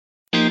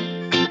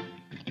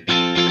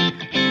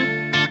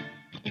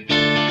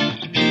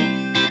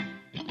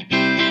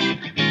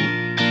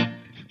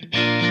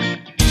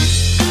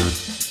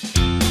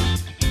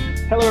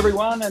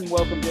everyone, and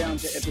welcome down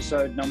to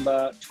episode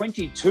number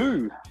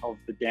 22 of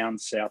the Down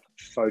South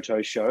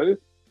Photo Show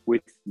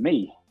with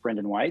me,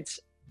 Brendan Waits.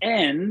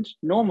 And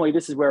normally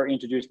this is where I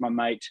introduce my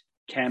mate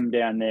Cam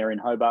down there in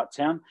Hobart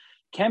Town.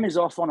 Cam is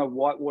off on a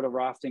whitewater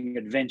rafting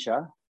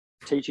adventure,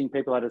 teaching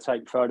people how to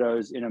take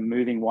photos in a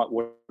moving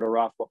whitewater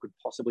raft. What could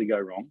possibly go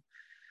wrong?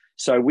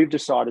 So we've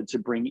decided to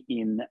bring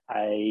in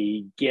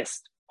a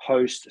guest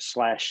host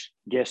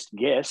 /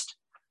 guest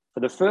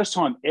for the first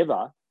time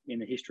ever in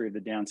the history of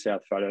the Down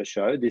South Photo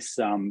Show. This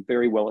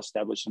very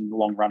well-established and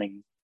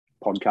long-running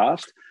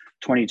podcast,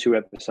 22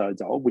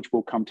 episodes old, which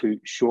we'll come to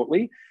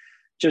shortly.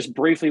 Just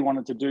briefly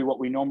wanted to do what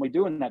we normally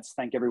do, and that's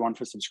thank everyone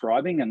for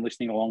subscribing and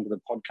listening along to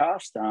the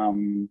podcast.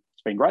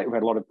 It's been great. We've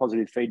had a lot of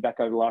positive feedback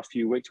over the last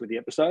few weeks with the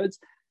episodes.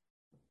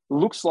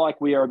 Looks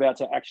like we are about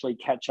to actually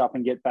catch up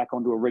and get back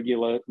onto a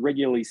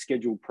regularly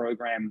scheduled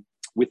program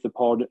with the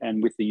pod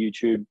and with the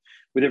YouTube,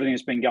 with everything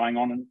that's been going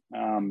on.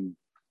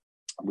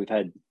 We've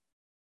had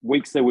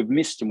weeks that we've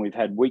missed, and we've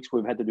had weeks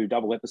where we've had to do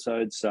double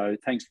episodes. So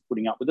thanks for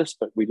putting up with us,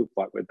 but we look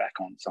like we're back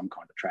on some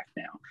kind of track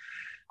now.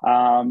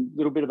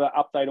 Little bit of an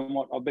update on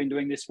what I've been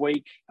doing this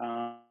week.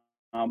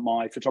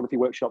 My photography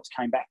workshops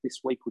came back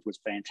this week, which was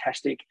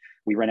fantastic.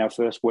 We ran our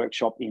first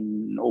workshop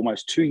in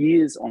almost 2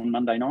 years on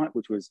Monday night,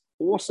 which was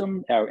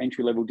awesome. Our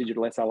entry-level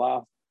digital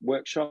SLR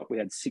workshop. We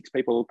had 6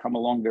 people come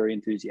along, very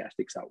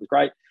enthusiastic, so it was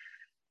great.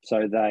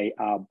 So they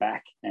are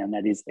back, and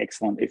that is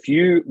excellent. If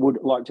you would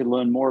like to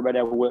learn more about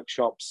our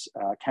workshops,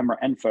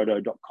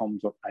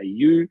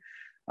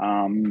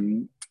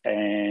 cameraandphoto.com.au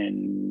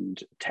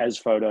and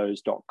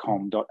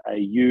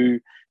tazphotos.com.au,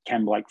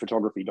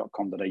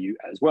 camblakphotography.com.au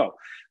as well.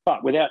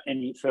 But without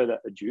any further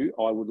ado,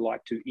 I would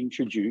like to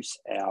introduce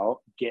our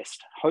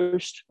guest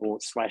host or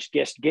 /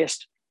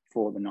 guest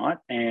for the night.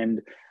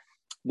 And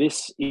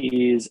this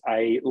is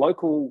a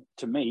local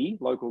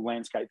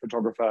landscape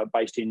photographer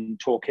based in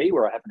Torquay,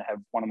 where I happen to have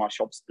one of my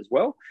shops as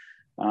well.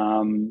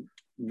 Becoming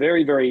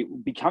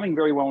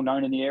very well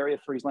known in the area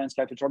for his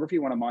landscape photography,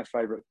 one of my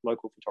favourite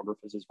local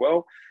photographers as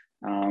well.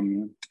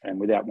 And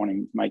without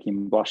wanting to make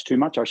him blush too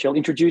much, I shall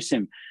introduce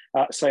him.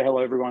 Say hello,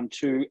 everyone,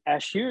 to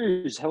Ash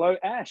Hughes. Hello,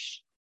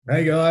 Ash.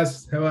 Hey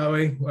guys, how are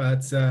we? Well,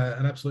 it's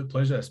an absolute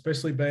pleasure,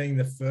 especially being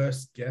the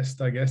first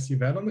guest, I guess,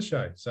 you've had on the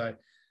show. So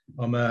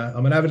I'm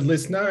an avid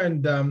listener,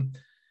 and been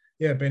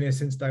here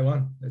since day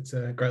one. It's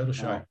a great little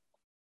show.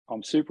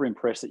 I'm super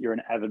impressed that you're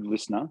an avid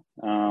listener.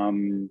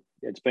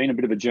 It's been a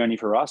bit of a journey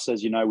for us.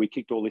 As you know, we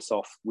kicked all this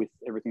off with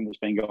everything that's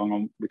been going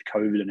on with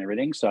COVID and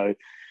everything. So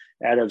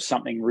out of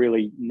something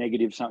really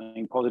negative,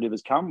 something positive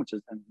has come, which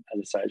is, as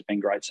I say, it's been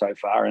great so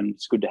far. And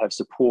it's good to have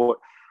support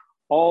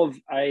of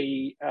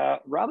a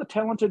rather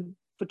talented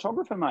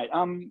photographer, mate.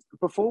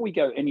 Before we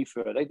go any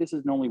further, this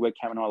is normally where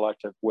Cam and I like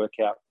to work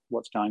out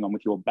what's going on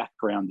with your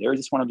background there. Is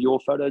this one of your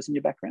photos in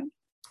your background?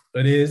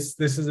 It is.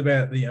 This is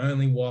about the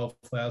only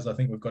wildflowers I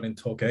think we've got in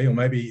Torquay, or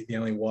maybe the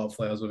only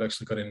wildflowers we've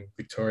actually got in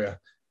Victoria,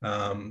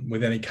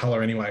 with any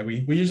colour anyway.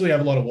 We usually have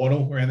a lot of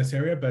wattle around this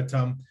area, but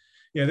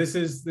this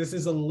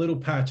is a little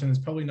patch, and it's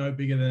probably no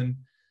bigger than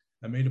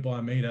a metre by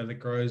a metre that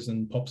grows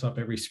and pops up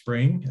every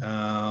spring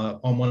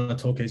on one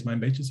of Torquay's main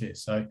beaches here.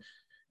 So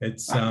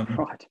it's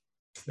right.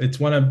 It's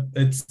one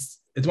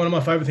of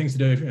my favourite things to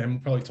do, and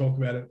we'll probably talk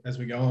about it as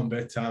we go on.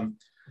 But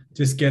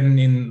just getting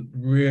in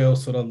real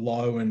sort of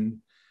low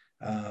and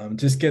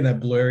just getting that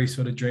blurry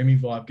sort of dreamy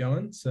vibe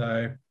going.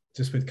 So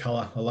just with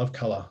colour, I love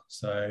colour.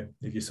 So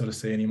if you sort of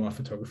see any of my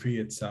photography,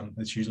 it's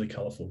usually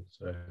colourful.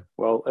 So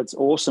well, it's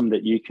awesome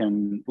that you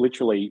can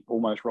literally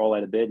almost roll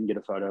out of bed and get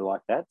a photo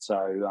like that.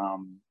 So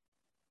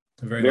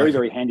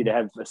very handy to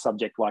have a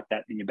subject like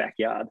that in your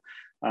backyard.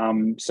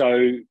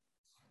 So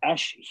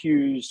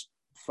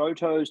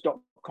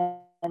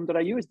ashhughesphotos.com.au, did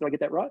I get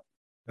that right?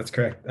 That's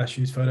correct.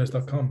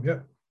 ashhughesphotos.com.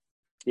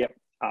 Yep.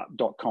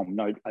 .com,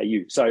 no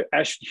AU. So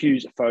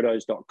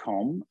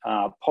ashhughesphotos.com.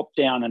 Pop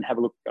over and have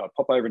a look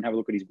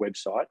at his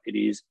website. It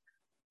is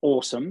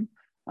awesome.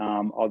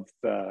 I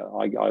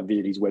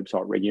visit his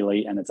website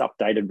regularly, and it's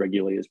updated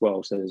regularly as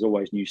well. So there's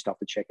always new stuff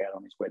to check out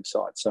on his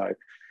website. So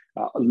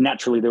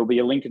naturally, there will be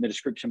a link in the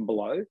description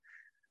below.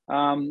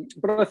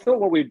 But I thought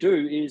what we'd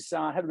do is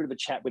have a bit of a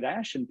chat with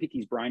Ash and pick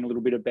his brain a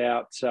little bit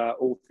about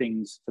all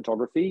things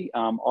photography.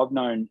 I've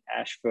known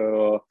Ash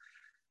for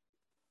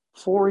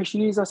 4-ish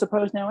years, I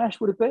suppose now. Ash,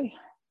 would it be?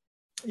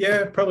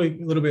 Yeah,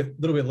 probably a little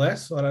bit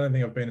less. I don't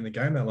think I've been in the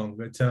game that long,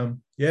 but wouldn't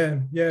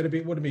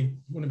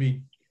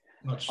be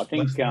much. I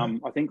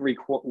think we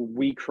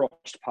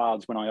crossed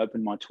paths when I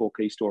opened my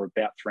Torquay store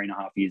about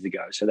 3.5 years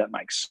ago, so that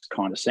makes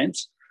kind of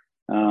sense.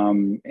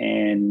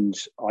 And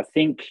I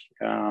think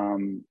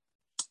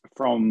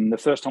from the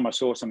first time I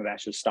saw some of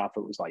Ash's stuff,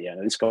 it was like,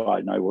 this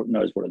guy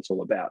knows what it's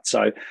all about.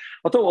 So I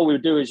thought what we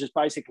would do is just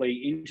basically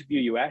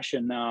interview you, Ash,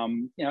 and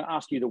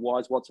ask you the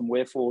whys, whats, and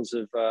wherefores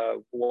of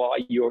why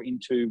you're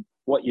into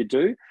what you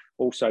do.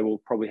 Also,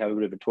 we'll probably have a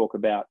bit of a talk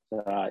about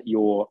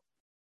your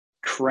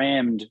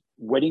crammed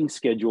wedding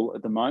schedule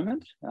at the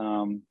moment,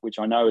 which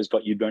I know has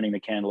got you burning the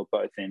candle at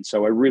both ends.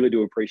 So I really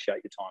do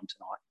appreciate your time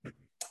tonight.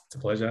 It's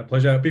a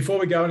pleasure. Before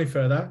we go any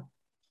further,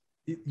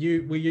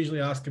 we usually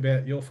ask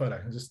about your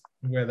photo, just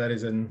where that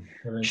is in.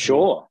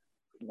 Sure.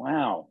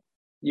 Wow.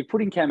 You're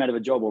putting Cam out of a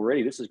job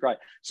already. This is great.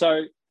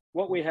 So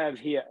what we have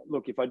here,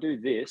 look, if I do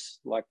this,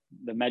 like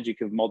the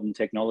magic of modern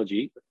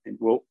technology,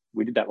 well,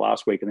 we did that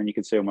last week, and then you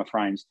can see all my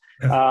frames.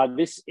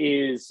 This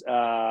is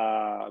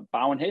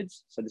Barwon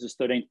Heads. So this is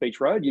 13th Beach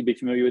Road. You'd be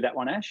familiar with that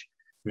one, Ash.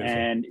 Beautiful.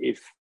 And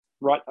if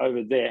right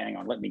over there, hang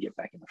on, let me get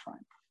back in the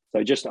frame.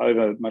 So just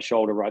over my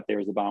shoulder right there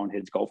is the Barwon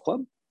Heads Golf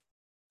Club.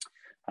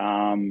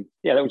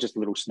 Yeah, that was just a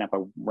little snap I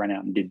ran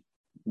out and did.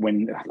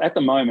 When at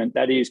the moment,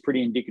 that is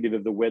pretty indicative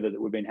of the weather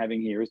that we've been having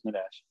here, isn't it,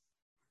 Ash?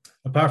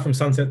 Apart from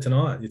sunset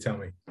tonight, you tell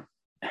me.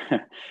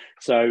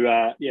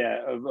 So, yeah,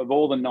 of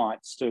all the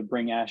nights to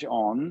bring Ash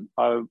on,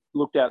 I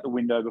looked out the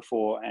window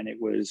before and it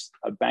was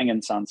a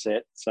banging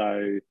sunset. So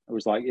I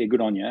was like, yeah,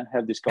 good on you.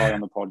 Have this guy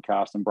on the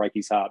podcast and break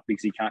his heart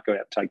because he can't go out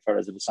and take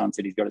photos of the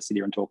sunset. He's got to sit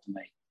here and talk to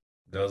me.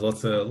 There was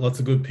lots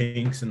of good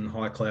pinks and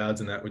high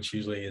clouds and that, which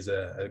usually is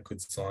a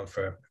good sign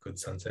for a good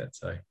sunset.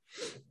 So,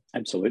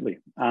 absolutely.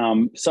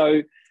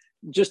 So,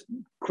 just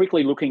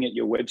quickly looking at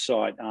your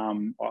website,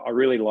 I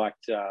really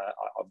liked.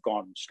 I've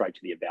gone straight to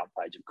the about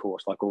page, of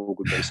course, like all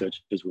good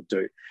researchers would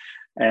do,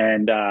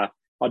 and I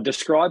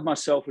describe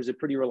myself as a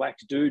pretty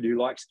relaxed dude who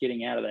likes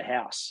getting out of the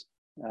house.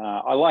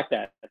 I like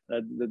that.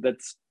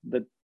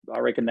 I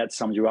reckon that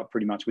sums you up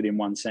pretty much within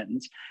one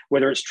sentence.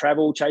 Whether it's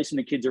travel, chasing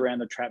the kids around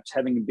the traps,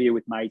 having a beer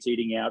with mates,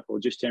 eating out, or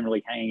just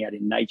generally hanging out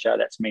in nature,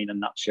 that's me in a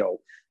nutshell.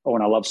 Oh,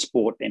 and I love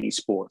sport, any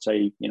sport. So,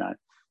 you know,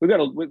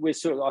 we're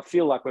sort of, I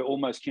feel like we're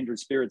almost kindred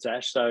spirits,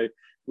 Ash. So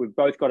we've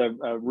both got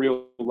a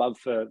real love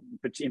for,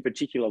 in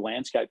particular,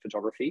 landscape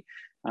photography.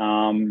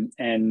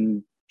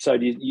 And so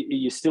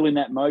you're still in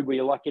that mode where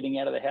you like getting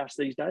out of the house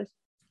these days?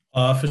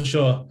 For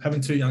sure.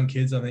 Having two young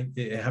kids, I think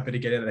you're happy to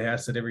get out of the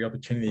house at every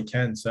opportunity you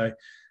can. So,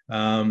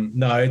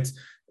 no,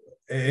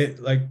 it's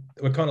like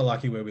we're kind of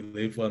lucky where we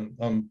live.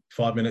 I'm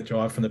 5-minute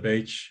drive from the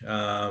beach,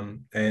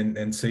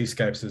 and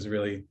seascapes is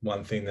really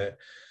one thing that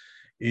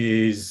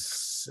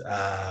is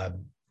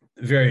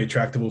very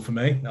attractable for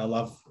me. I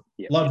love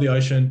the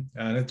ocean,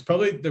 and it's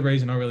probably the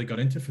reason I really got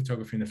into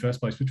photography in the first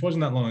place, which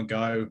wasn't that long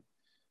ago,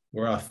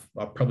 where I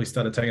probably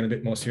started taking it a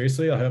bit more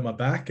seriously. I hurt my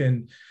back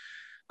and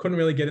couldn't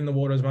really get in the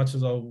water as much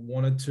as I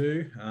wanted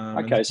to.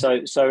 Okay,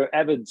 so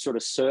avid sort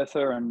of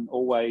surfer and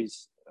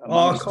always.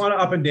 Kind of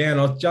up and down.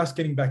 I was just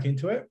getting back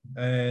into it,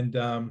 and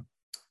our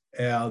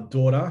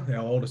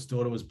oldest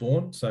daughter, was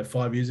born, so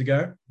 5 years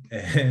ago,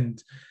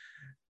 and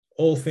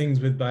all things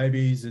with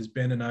babies is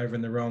bending over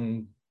in the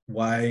wrong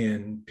way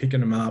and picking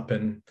them up,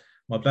 and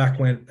my back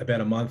went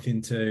about a month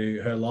into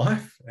her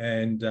life,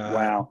 and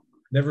wow,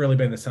 never really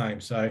been the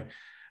same. So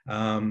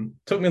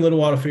took me a little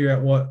while to figure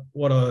out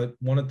what I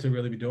wanted to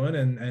really be doing,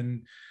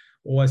 and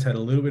always had a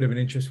little bit of an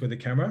interest with the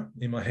camera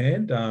in my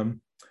hand,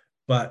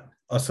 but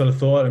I sort of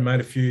thought and made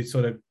a few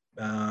sort of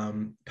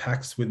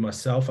pacts with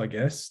myself, I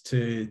guess,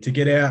 to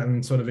get out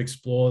and sort of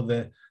explore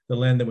the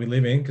land that we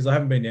live in, because I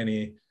haven't been down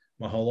here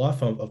my whole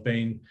life.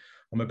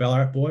 I'm a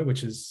Ballarat boy,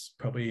 which is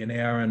probably an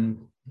hour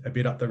and a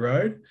bit up the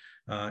road,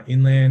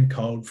 inland,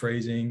 cold,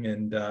 freezing,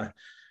 and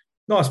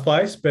nice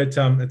place, but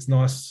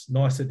it's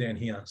nicer down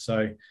here.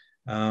 So,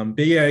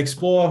 but yeah,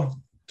 explore.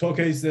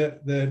 Torquay's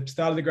the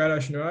start of the Great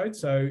Ocean Road,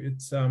 so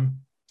it's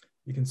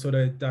you can sort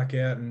of duck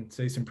out and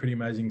see some pretty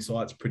amazing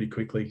sights pretty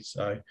quickly.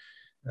 So,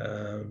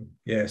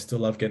 yeah, still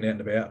love getting out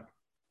and about.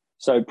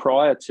 So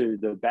prior to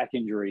the back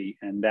injury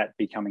and that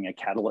becoming a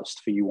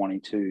catalyst for you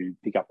wanting to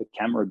pick up the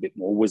camera a bit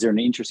more, was there an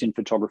interest in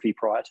photography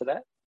prior to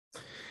that?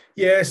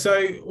 Yeah, so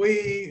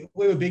we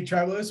were big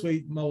travelers.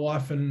 My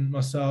wife and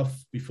myself,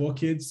 before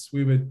kids,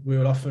 we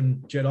would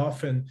often jet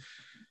off, and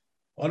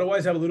I'd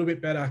always have a little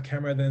bit better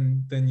camera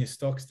than your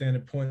stock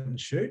standard point and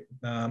shoot.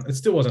 It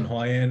still wasn't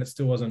high end, it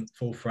still wasn't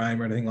full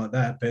frame or anything like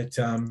that, but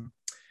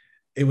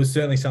it was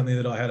certainly something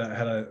that I had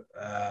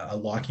a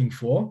liking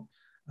for.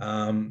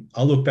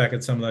 I look back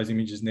at some of those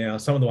images now.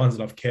 Some of the ones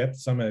that I've kept,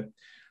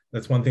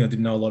 that's one thing I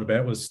didn't know a lot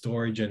about, was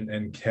storage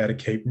and how to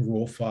keep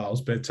raw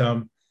files. But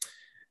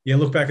yeah,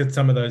 look back at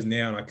some of those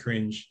now and I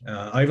cringe.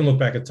 I even look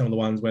back at some of the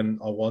ones when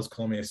I was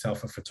calling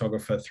myself a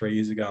photographer 3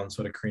 years ago and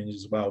sort of cringe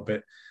as well.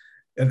 But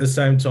at the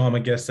same time, I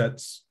guess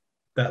that's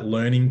that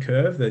learning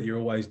curve that you're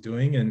always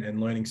doing and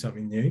learning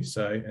something new.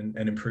 So, and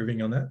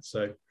improving on that.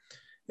 So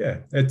yeah,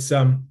 it's,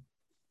 I don't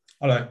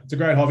know, it's a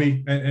great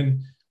hobby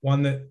and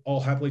one that I'll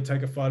happily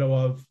take a photo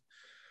of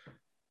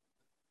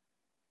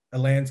a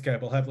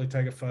landscape. I'll happily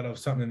take a photo of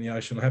something in the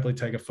ocean. I'll happily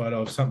take a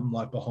photo of something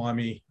like behind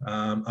me,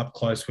 up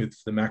close with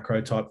the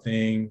macro type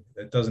thing.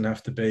 It doesn't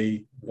have to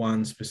be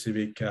one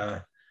specific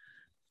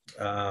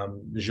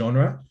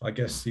genre, I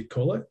guess you'd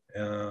call it.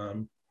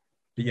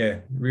 But yeah,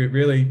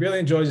 really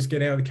enjoy just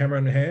getting out with the camera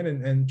in the hand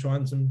and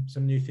trying some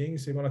new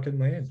things, see what I can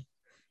land.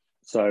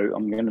 So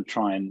I'm going to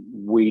try and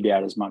weed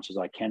out as much as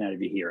I can out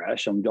of you here,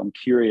 Ash. I'm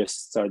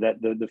curious. So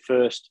that the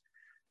first,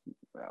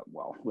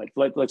 well,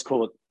 let's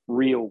call it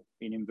real,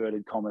 in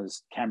inverted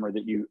commas, camera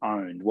that you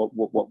owned. What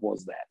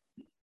was that?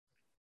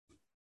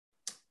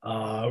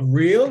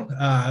 Real,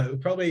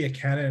 probably a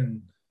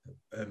Canon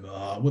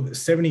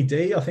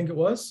 70D, I think it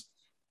was.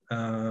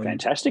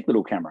 Fantastic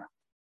little camera.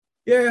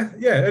 Yeah,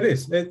 it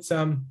is. It's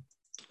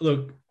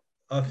look,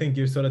 I think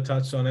you've sort of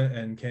touched on it,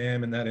 and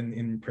Cam and that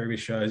in previous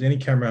shows. Any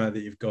camera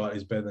that you've got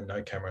is better than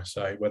no camera.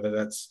 So whether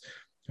that's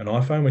an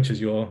iPhone, which is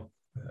your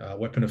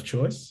weapon of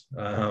choice,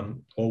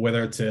 or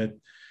whether it's a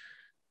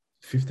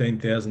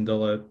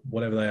 $15,000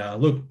 whatever they are.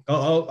 Look,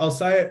 I'll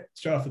say it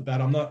straight off the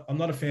bat. I'm not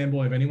a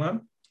fanboy of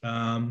anyone.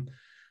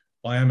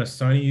 I am a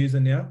Sony user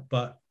now,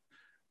 but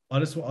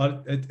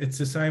it's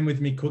the same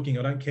with me cooking.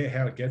 I don't care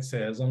how it gets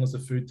there, as long as the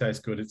food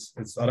tastes good.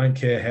 I don't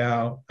care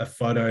how a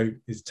photo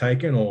is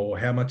taken or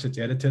how much it's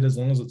edited, as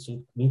long as it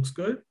looks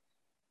good.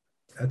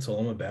 That's all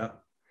I'm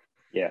about.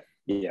 Yeah.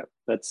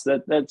 That's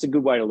a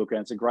good way to look at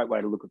it. It's a great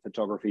way to look at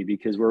photography,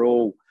 because we're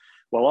all,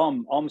 well,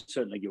 I'm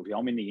certainly guilty.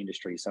 I'm in the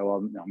industry, so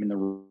I'm in the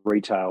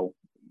retail,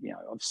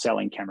 of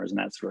selling cameras and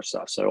that sort of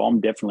stuff. So I'm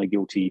definitely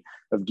guilty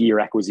of gear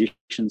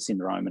acquisition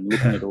syndrome and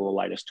looking at all the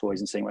latest toys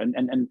and seeing.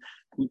 And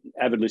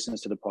avid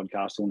listeners to the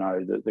podcast will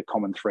know the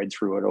common thread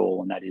through it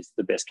all, and that is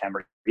the best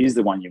camera is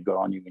the one you've got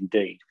on you,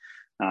 indeed.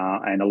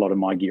 And a lot of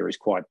my gear is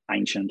quite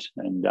ancient,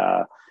 and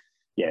the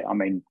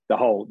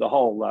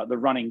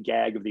running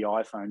gag of the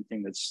iPhone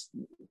thing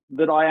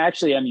that I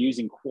actually am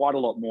using quite a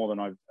lot more than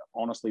I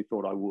honestly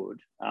thought I would,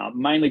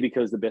 mainly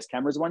because the best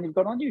camera is the one you've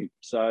got on you.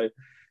 So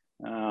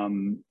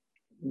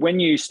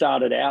when you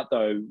started out,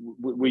 though,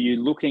 were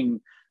you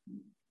looking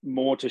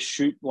more to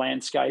shoot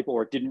landscape,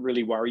 or it didn't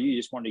really worry you? You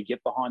just wanted to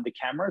get behind the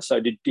camera? So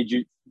did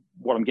you,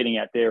 what I'm getting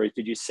at there is,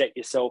 did you set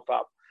yourself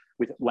up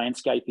with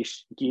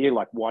landscape-ish gear,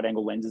 like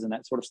wide-angle lenses and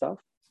that sort of stuff?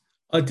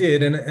 I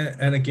did.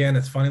 And again,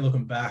 it's funny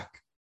looking back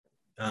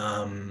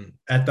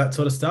at that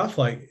sort of stuff.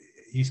 Like,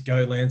 you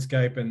go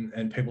landscape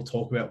and people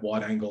talk about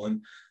wide angle,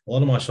 and a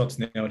lot of my shots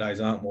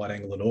nowadays aren't wide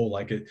angle at all.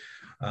 Like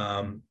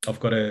I've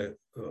got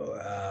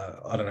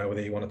I don't know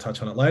whether you want to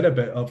touch on it later,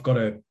 but I've got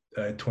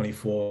a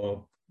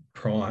 24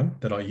 prime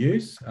that I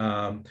use.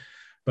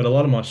 But a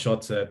lot of my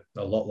shots are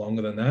a lot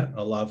longer than that.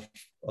 I love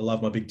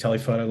my big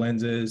telephoto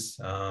lenses,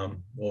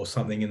 or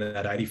something in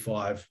that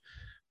 85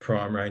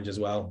 prime range as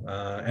well.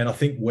 And I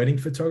think wedding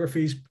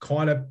photography is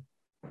kind of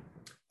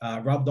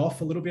rubbed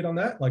off a little bit on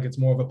that. Like, it's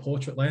more of a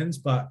portrait lens,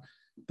 but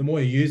the more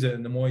you use it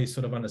and the more you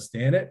sort of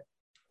understand it,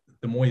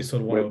 the more you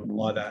sort of want to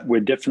apply that.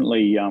 We're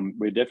definitely going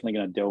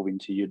to delve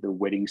into the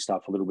wedding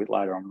stuff a little bit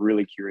later. I'm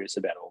really curious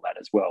about all that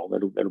as well.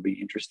 That'll be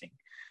interesting.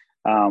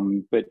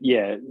 But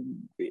yeah,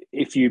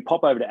 if you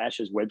pop over to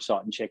Ash's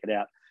website and check it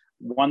out,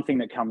 one thing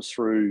that comes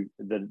through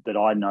that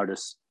I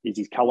notice is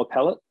his color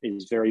palette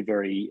is very,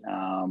 very,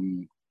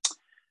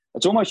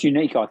 it's almost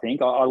unique, I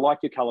think. I like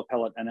your color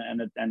palette,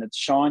 and it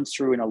shines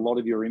through in a lot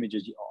of your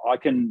images.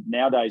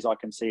 Nowadays I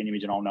can see an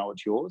image and I'll know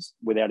it's yours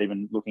without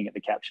even looking at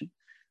the caption,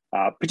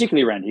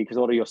 particularly around here, because a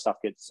lot of your stuff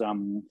gets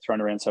thrown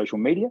around social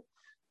media,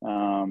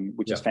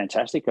 which is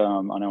fantastic.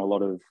 I know a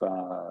lot of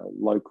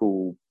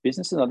local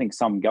businesses, I think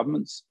some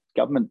government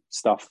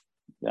stuff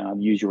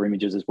use your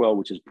images as well,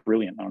 which is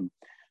brilliant,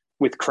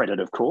 with credit,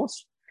 of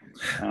course.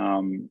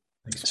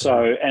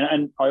 So,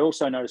 and I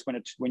also noticed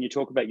when you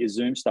talk about your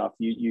Zoom stuff,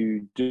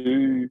 you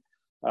do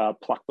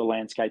pluck the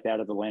landscape out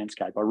of the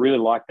landscape. I really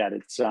like that.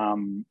 It's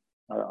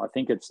I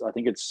think it's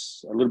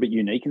a little bit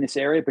unique in this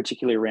area,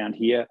 particularly around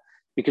here,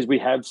 because we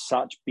have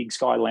such big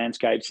sky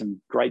landscapes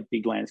and great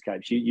big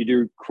landscapes. You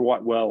do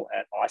quite well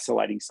at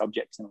isolating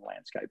subjects in the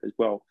landscape as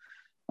well.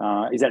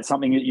 Is that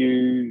something that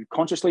you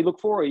consciously look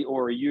for,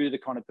 or are you the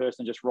kind of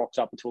person that just rocks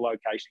up into a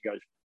location and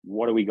goes,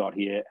 what do we got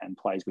here, and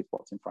plays with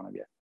what's in front of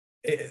you?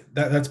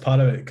 That's part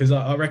of it, because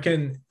I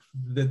reckon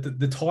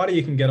the tighter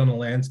you can get on a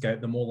landscape,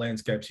 the more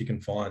landscapes you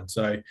can find.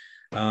 So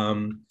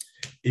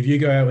if you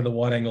go out with a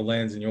wide angle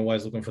lens and you're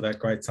always looking for that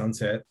great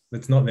sunset,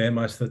 it's not there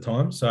most of the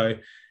time. So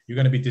you're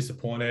going to be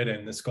disappointed,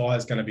 and the sky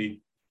is going to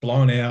be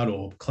blown out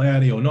or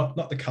cloudy or not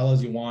the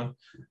colors you want.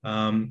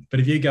 But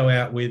if you go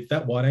out with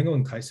that wide angle,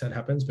 in case that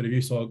happens, but if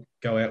you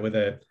go out with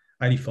a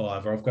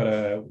 85, or I've got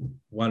a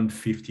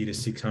 150 to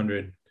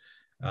 600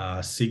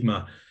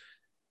 Sigma,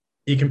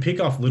 you can pick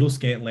off little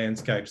scant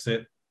landscapes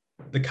that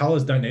the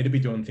colors don't need to be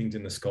doing things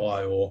in the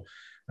sky, or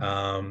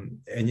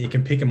and you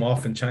can pick them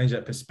off and change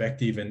that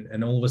perspective,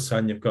 and all of a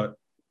sudden you've got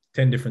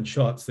 10 different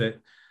shots that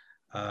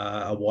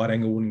a wide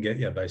angle wouldn't get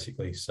you,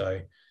 basically.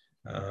 So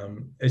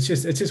it's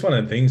just one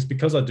of the things,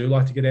 because I do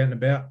like to get out and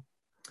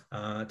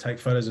about, take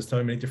photos of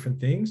so many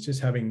different things. Just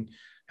having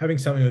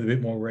something with a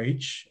bit more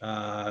reach,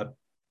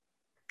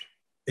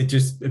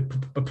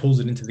 it pulls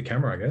it into the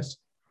camera, I guess.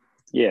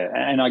 Yeah,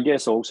 and I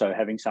guess also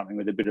having something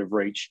with a bit of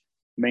reach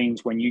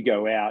means when you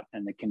go out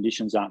and the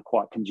conditions aren't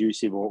quite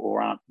conducive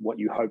or aren't what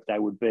you hope they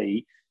would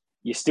be,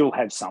 you still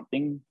have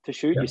something to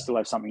shoot. Yeah. You still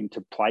have something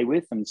to play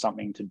with and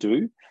something to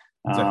do.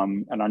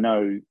 Exactly. And I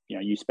know,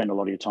 you spend a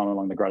lot of your time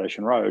along the Great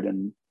Ocean Road,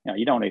 and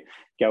you don't want to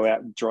go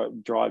out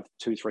and drive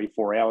 2, 3,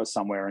 4 hours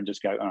somewhere and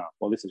just go, oh,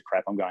 well, this is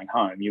crap, I'm going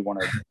home. You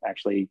want to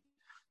actually,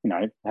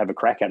 have a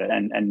crack at it.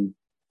 And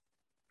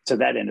to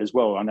that end as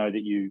well, I know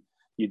that you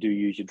do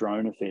use your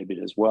drone a fair bit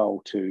as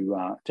well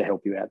to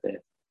help you out there.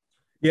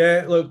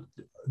 Yeah, look,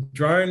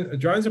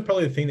 drones are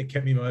probably the thing that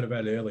kept me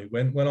motivated early.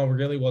 When I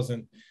really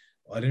wasn't,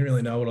 I didn't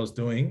really know what I was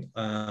doing.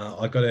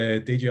 I got a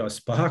DJI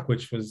Spark,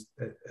 which was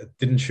it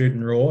didn't shoot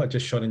in RAW. It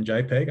just shot in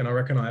JPEG, and I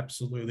reckon I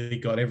absolutely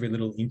got every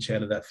little inch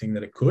out of that thing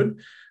that it could.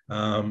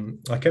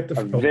 I kept the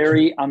a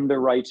very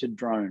underrated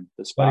drone,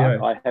 the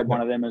Spark. Oh, yeah. I had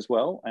one of them as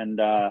well, and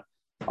I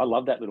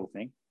love that little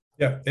thing.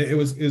 Yeah, it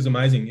was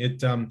amazing.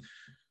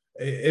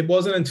 It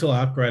wasn't until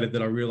I upgraded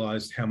that I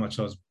realized how much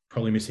I was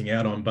probably missing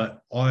out on.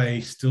 But I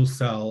still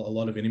sell a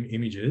lot of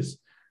images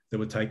that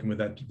were taken with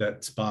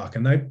that Spark,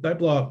 and they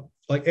blow up.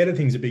 Like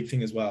editing's a big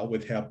thing as well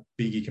with how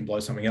big you can blow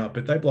something up,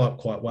 but they blow up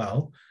quite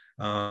well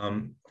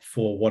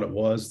for what it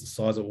was, the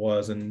size it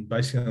was, and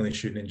basically only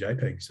shooting in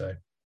JPEG. So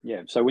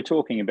yeah, so we're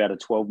talking about a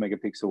 12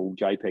 megapixel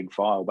JPEG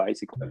file,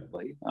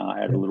 basically,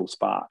 had a little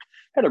Spark.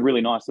 Had a really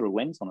nice little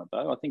lens on it,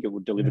 though. I think it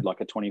would delivered like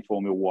a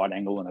 24 mil wide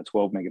angle and a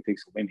 12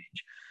 megapixel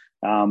image.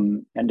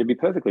 And to be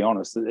perfectly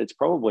honest, it's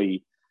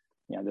probably,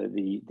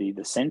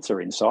 the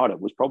sensor inside it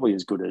was probably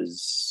as good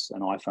as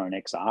an iPhone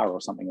XR or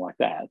something like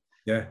that.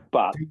 Yeah,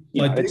 but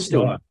it's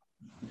still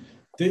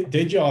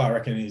DJI, I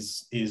reckon,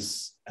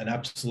 is an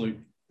absolute.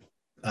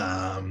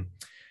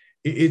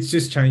 It's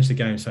just changed the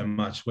game so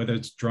much. Whether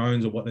it's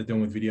drones or what they're doing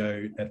with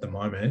video at the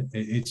moment,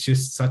 it's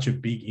just such a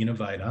big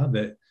innovator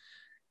that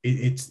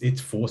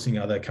it's forcing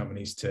other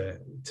companies to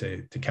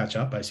catch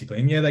up, basically.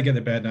 And yeah, they get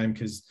the bad name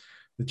because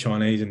the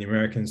Chinese and the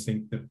Americans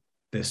think that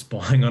they're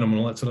spying on them and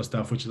all that sort of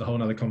stuff, which is a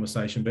whole other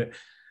conversation. But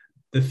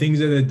the things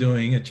that they're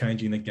doing are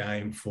changing the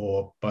game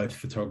for both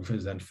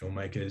photographers and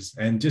filmmakers,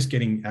 and just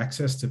getting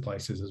access to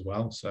places as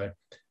well. So,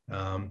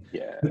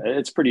 yeah,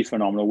 it's pretty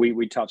phenomenal.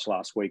 We touched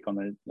last week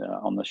on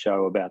the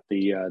show about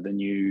the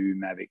new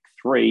Mavic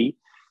 3,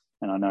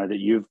 and I know that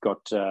you've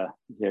got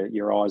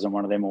your eyes on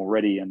one of them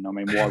already. And I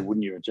mean, why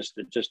wouldn't you? It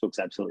just looks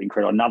absolutely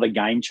incredible. Another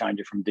game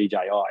changer from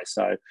DJI.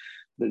 So,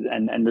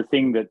 and the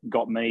thing that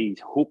got me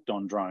hooked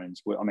on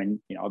drones, I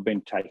mean, I've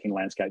been taking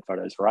landscape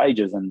photos for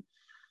ages, and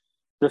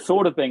the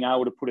thought of being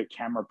able to put a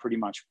camera pretty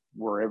much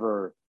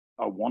wherever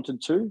I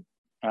wanted to,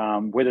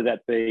 whether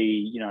that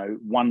be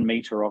 1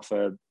 meter off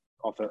the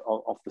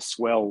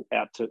swell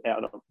out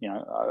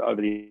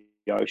over the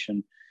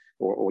ocean,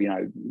 or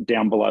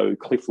down below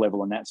cliff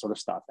level and that sort of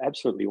stuff,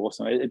 absolutely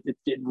awesome.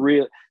 It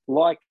really,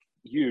 like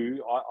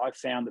you, I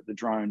found that the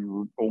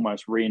drone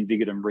almost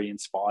reinvigorated and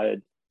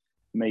re-inspired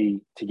me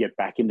to get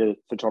back into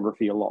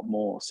photography a lot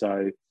more.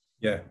 So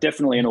yeah,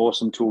 definitely an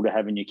awesome tool to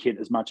have in your kit,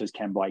 as much as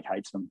Cam Blake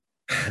hates them.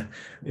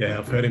 Yeah,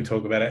 I've heard him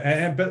talk about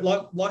it. But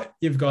like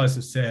you guys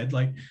have said,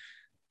 like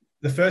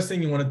the first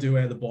thing you want to do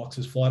out of the box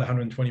is fly at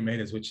 120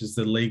 meters, which is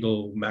the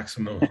legal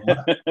maximum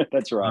height.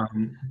 That's right.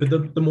 But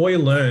the more you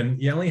learn,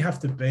 you only have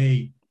to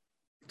be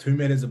 2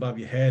 meters above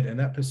your head, and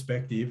that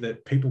perspective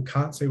that people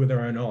can't see with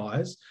their own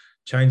eyes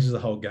changes the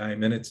whole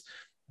game. And it's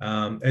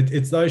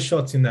those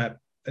shots in that,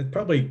 it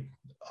probably,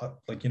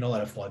 like, you're not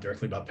allowed to fly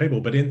directly above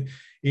people, but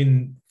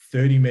in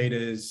 30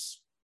 meters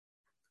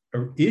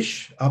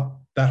ish up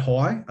that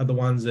high are the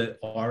ones that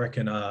I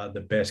reckon are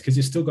the best, because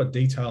you've still got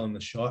detail in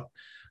the shot,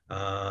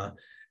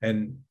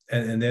 and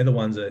they're the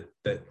ones that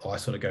I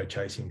sort of go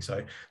chasing.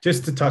 So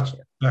just to touch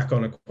back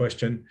on a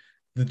question,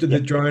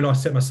 the drone, I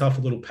set myself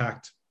a little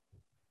pact.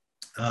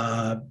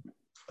 I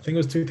think it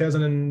was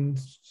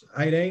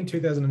 2018,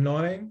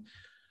 2019,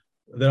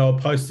 that I'll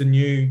post a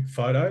new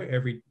photo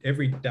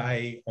every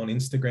day on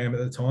Instagram at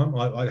the time.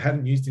 I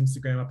hadn't used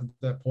Instagram up until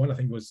that point. I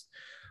think I was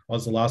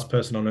the last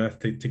person on earth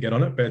to get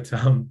on it, but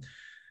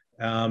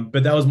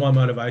that was my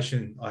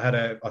motivation.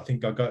 I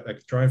think I got a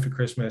drone for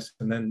Christmas,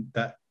 and then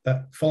that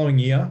following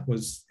year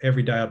was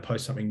every day I'd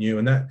post something new,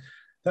 and that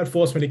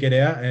forced me to get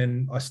out,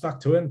 and I stuck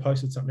to it and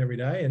posted something every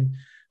day. And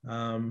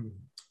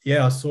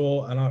I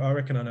saw, and I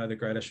reckon I know the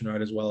Great Ocean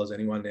Road as well as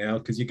anyone now,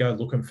 because you go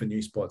looking for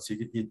new spots.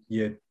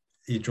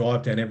 You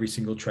drive down every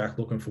single track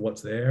looking for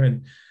what's there,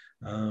 and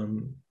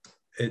even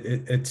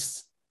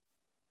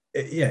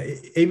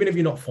if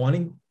you're not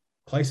finding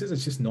places,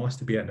 it's just nice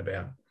to be out and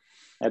about.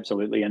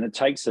 Absolutely. And it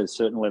takes a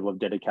certain level of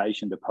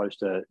dedication to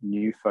post a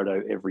new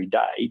photo every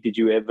day. Did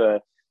you ever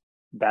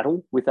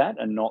battle with that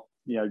and not,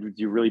 did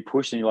you really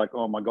push and you're like,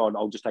 oh my God,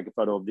 I'll just take a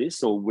photo of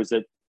this? Or was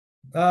it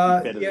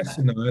yes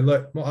and no?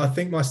 Look, I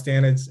think my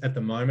standards at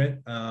the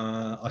moment,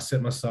 I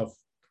set myself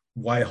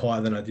way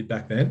higher than I did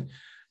back then.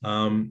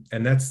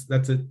 And that's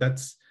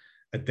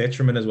a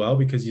detriment as well,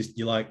 because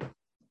you're like,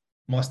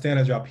 my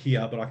standards are up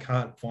here, but I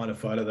can't find a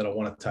photo that I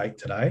want to take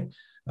today.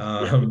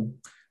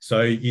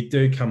 So you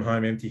do come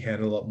home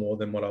empty-handed a lot more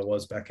than what I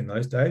was back in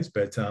those days,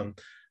 but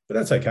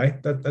that's okay.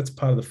 That's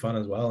part of the fun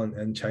as well,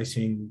 and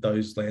chasing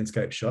those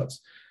landscape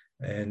shots.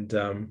 And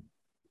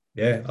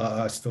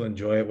I still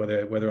enjoy it,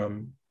 whether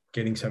I'm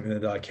getting something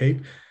that I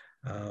keep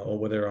or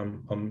whether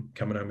I'm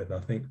coming home with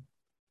nothing.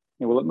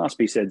 Yeah, well, it must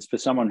be said, for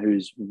someone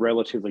who's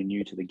relatively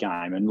new to the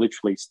game, and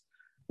literally,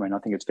 I mean, I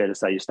think it's fair to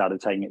say you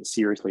started taking it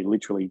seriously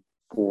literally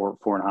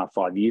 4.5,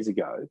 5 years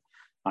ago.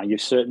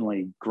 You've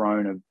certainly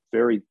grown a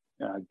very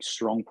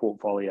strong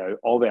portfolio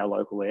of our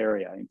local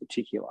area in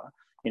particular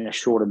in a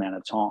short amount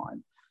of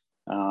time.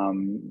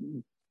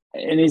 Do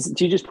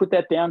you just put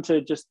that down to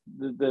just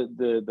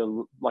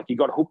the like you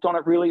got hooked on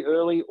it really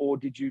early, or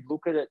did you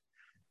look at it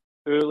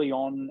early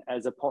on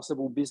as a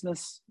possible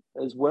business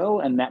as well,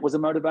 and that was a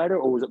motivator,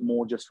 or was it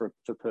more just for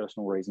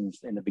personal reasons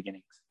in the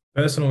beginnings?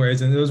 Personal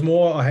reason. It was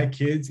more I had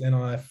kids and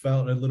I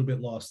felt a little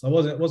bit lost. It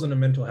wasn't a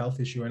mental health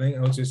issue or anything.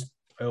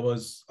 I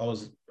was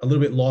a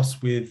little bit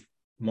lost with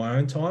my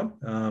own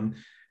time.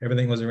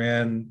 Everything was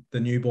around the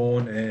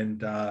newborn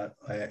and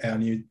our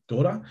new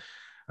daughter.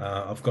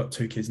 I've got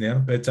 2 kids now,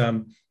 but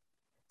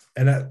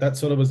and that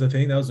sort of was the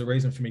thing. That was the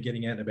reason for me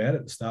getting out and about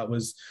at the start,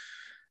 was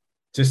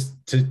just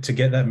to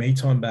get that me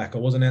time back. I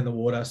wasn't out in the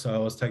water, so I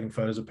was taking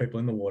photos of people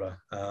in the water.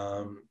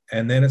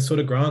 And then it's sort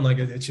of grown, like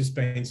it's just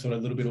been sort of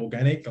a little bit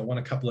organic. I won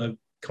a couple of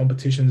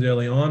competitions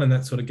early on, and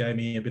that sort of gave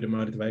me a bit of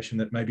motivation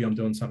that maybe I'm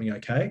doing something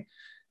okay.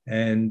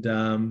 And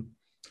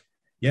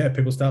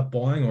people start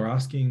buying or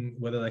asking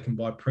whether they can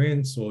buy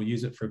prints or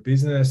use it for a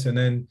business. And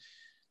then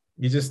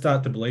you just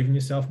start to believe in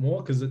yourself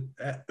more, because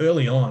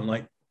early on,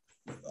 like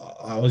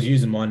I was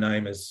using my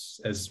name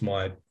as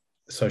my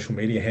social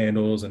media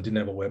handles and didn't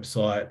have a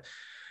website.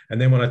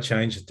 And then when I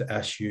changed it to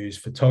Ash Hughes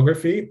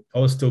Photography, I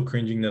was still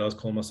cringing that I was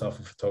calling myself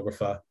a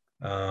photographer.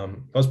 I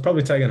was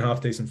probably taking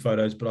half decent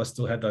photos, but I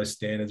still had those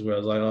standards where I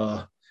was like,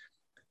 oh,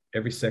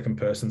 every second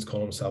person's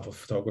calling himself a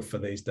photographer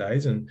these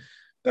days. And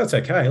that's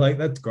okay. Like,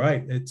 that's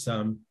great. It's,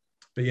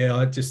 but yeah,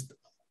 I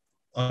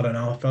don't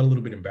know. I felt a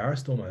little bit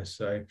embarrassed almost.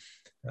 So,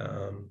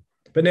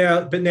 but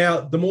now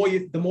the more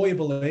you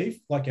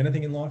believe, like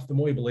anything in life, the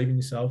more you believe in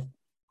yourself,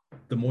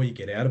 the more you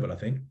get out of it, I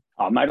think.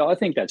 Oh, mate, I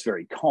think that's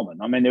very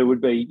common. I mean, there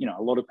would be,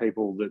 a lot of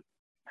people that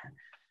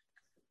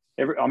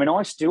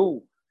I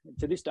still,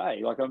 to this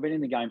day, like I've been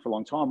in the game for a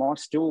long time, I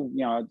still,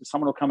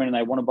 someone will come in and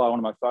they want to buy one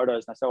of my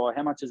photos, and I say, oh,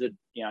 how much is it,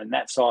 in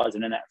that size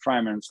and in that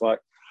frame? And it's like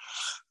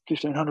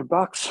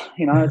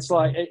 $1,500, it's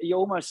like, you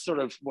almost sort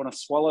of want to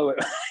swallow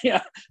it.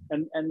 Yeah.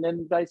 And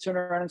then they turn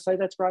around and say,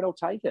 that's great, I'll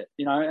take it,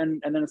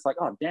 and then it's like,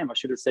 oh, damn, I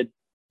should have said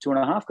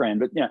 $2,500.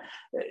 But,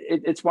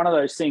 it's one of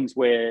those things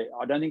where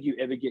I don't think you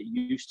ever get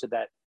used to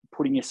that,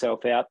 putting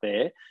yourself out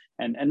there,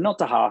 and not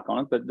to hark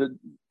on it, but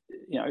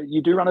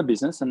you do run a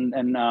business, and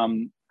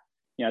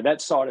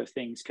that side of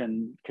things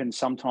can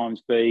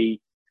sometimes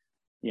be,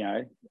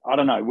 I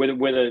don't know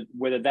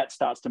whether that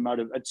starts to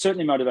motivate. It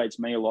certainly motivates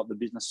me a lot. The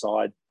business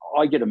side,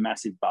 I get a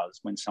massive buzz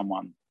when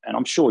someone, and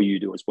I'm sure you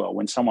do as well,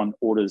 when someone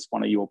orders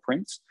one of your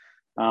prints.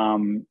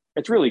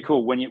 It's really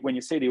cool when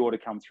you see the order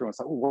come through. And it's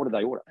like, oh, what did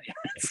they order?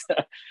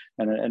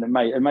 and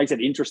it makes it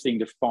interesting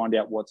to find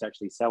out what's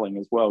actually selling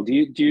as well. Do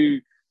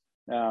you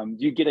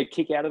get a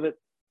kick out of it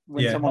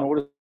when someone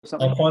orders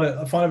something?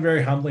 I find it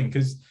very humbling,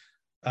 because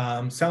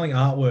selling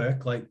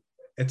artwork, like,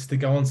 it's to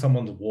go on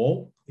someone's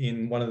wall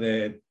in one of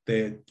their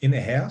in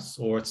their house,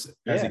 or it's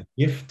as a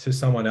gift to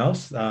someone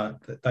else.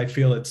 They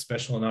feel it's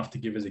special enough to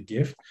give as a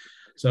gift.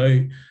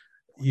 So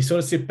you sort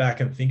of sit back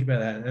and think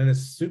about that, and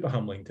it's super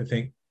humbling to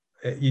think.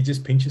 You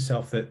just pinch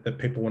yourself that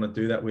people want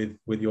to do that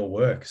with your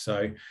work.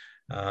 So,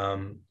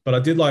 but I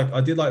did like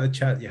the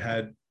chat you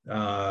had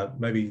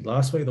maybe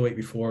last week, the week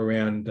before,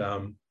 around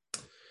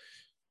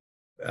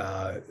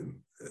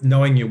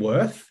knowing your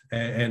worth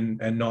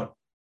and not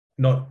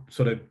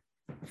sort of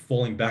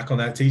falling back on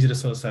that. It's easy to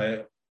sort of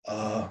say,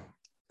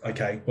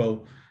 okay,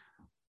 well,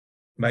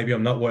 maybe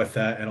I'm not worth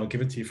that and I'll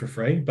give it to you for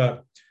free.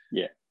 But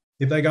yeah,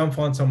 if they go and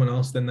find someone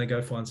else, then they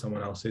go find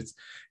someone else. It's,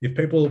 if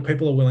people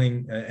are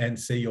willing and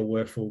see your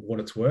work for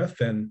what it's worth,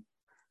 then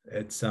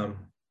it's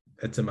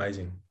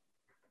amazing.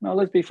 No,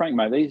 let's be frank,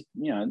 mate. These,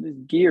 this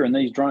gear and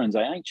these drones,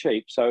 they ain't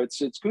cheap. So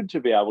it's good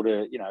to be able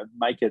to,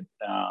 make it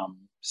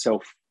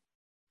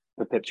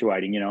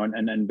self-perpetuating,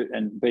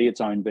 and be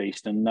its own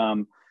beast. And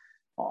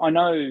I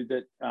know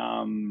that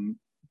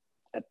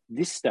at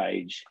this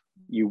stage,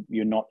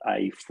 you're not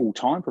a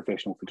full-time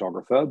professional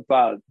photographer,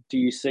 but do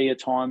you see a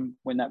time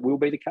when that will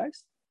be the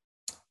case?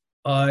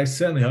 I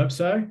certainly hope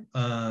so.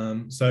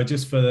 So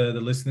just for the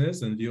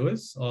listeners and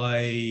viewers,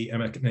 I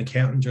am an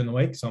accountant during the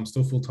week, so I'm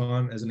still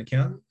full-time as an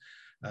accountant.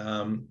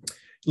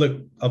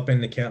 Look, I've been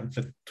an accountant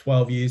for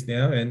 12 years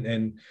now,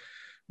 and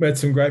met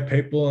some great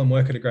people and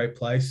work at a great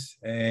place.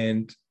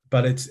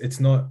 But it's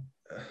not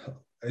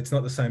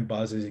the same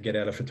buzz as you get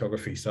out of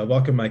photography. So if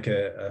I can make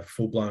a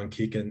full-blown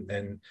kick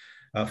and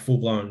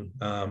full-blown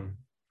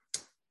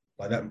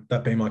like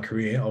that being my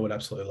career, I would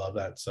absolutely love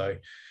that. So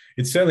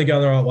it's certainly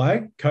going the right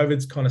way.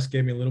 COVID's kind of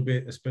scared me a little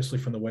bit, especially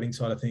from the wedding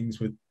side of things,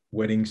 with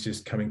weddings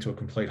just coming to a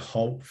complete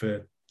halt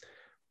for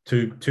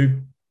two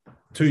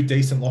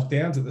decent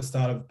lockdowns at the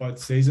start of both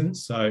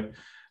seasons. So,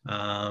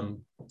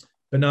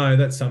 but no,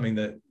 that's something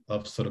that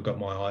I've sort of got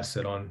my eyes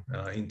set on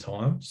in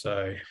time.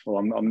 So, well,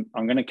 I'm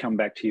going to come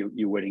back to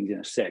your weddings in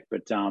a sec,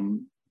 but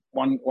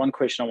one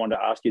question I wanted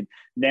to ask you,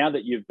 now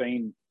that you've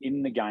been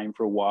in the game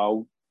for a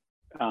while,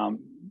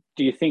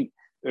 do you think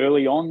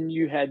early on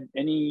you had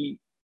any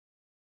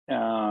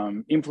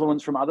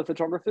influence from other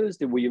photographers?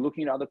 Were you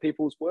looking at other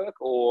people's work,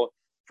 or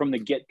from the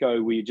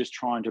get-go were you just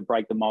trying to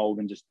break the mold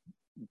and just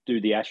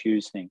do the Ash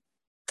Hughes thing?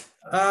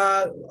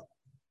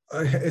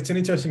 It's an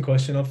interesting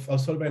question. I've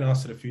sort of been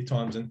asked it a few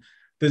times, and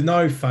there's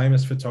no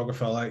famous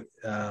photographer like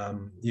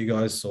you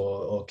guys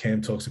or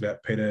Cam talks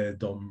about Peter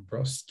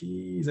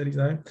Dombrowski. Is that his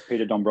name?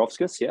 Peter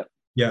Dombrovskis, yeah.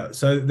 Yeah.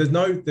 So there's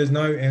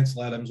no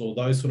Ansel Adams or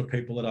those sort of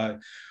people that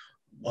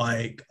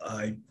I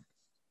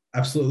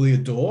absolutely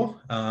adore.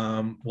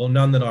 Well,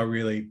 none that I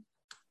really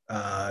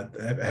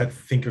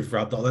think of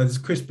rubbed off. There's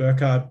Chris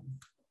Burkhardt.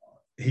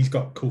 He's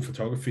got cool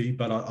photography,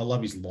 but I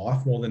love his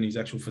life more than his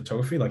actual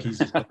photography. Like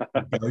he's a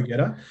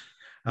go-getter.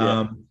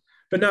 Yeah.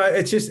 But no,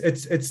 it's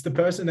the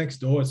person next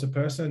door. It's the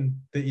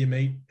person that you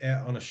meet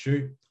out on a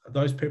shoot.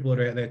 Those people that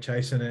are out there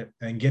chasing it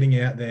and getting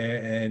out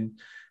there,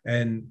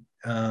 and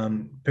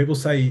people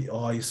say,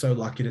 "Oh, you're so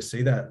lucky to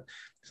see that."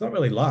 It's not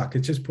really luck.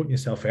 It's just putting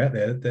yourself out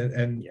there,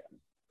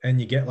 and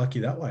you get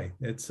lucky that way.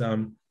 It's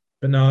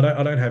but no,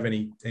 I don't have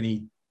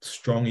any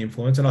strong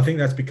influence, and I think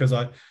that's because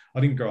I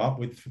didn't grow up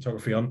with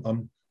photography.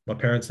 My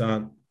parents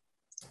aren't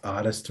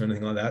artists or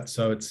anything like that,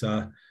 so it's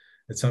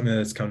something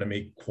that's come to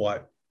me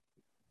quite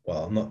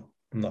well. I'm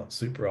not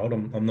super old.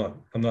 I'm not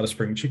a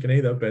spring chicken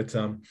either, but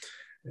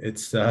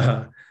it's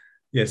something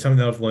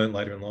that I've learned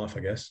later in life, I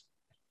guess.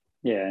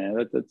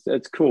 Yeah,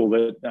 that's cool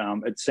that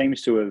it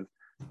seems to have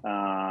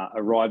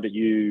arrived at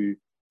you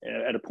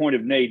at a point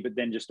of need, but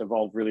then just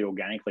evolved really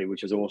organically,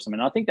 which is awesome.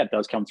 And I think that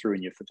does come through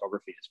in your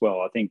photography as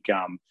well. I think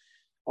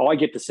I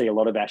get to see a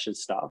lot of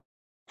Ash's stuff.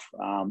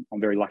 I'm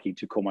very lucky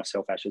to call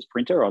myself Ash's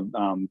printer. I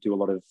do a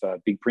lot of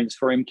big prints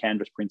for him,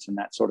 canvas prints and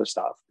that sort of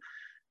stuff.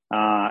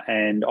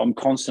 And I'm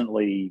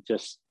constantly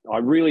I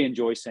really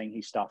enjoy seeing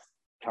his stuff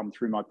come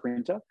through my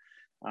printer.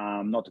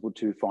 Not to put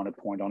too fine a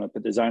point on it,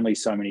 but there's only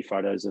so many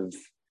photos of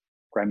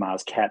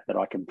grandma's cat that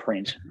I can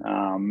print.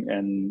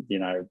 And,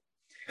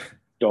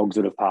 dogs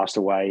that have passed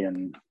away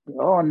and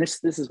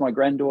this is my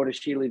granddaughter.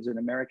 She lives in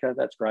America.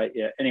 That's great.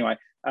 Yeah. Anyway,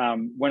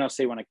 when I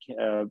see one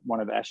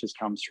of Ash's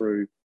comes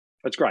through,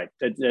 it's great.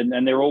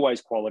 And they're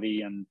always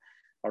quality. And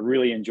I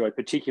really enjoy,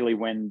 particularly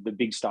when the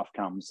big stuff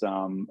comes.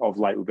 Of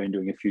late, we've been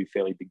doing a few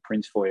fairly big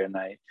prints for you, and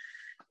they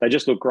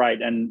just look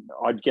great. And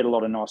I'd get a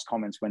lot of nice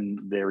comments when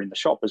they're in the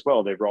shop as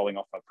well. They're rolling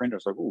off my printer.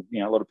 It's like,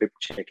 a lot of people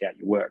check out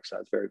your work. So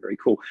it's very, very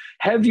cool.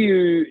 Have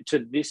you, to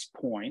this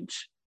point,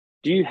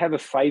 do you have a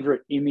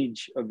favorite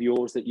image of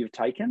yours that you've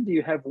taken? Do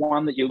you have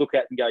one that you look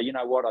at and go, you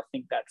know what, I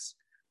think that's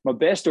my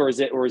best? Or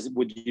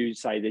would you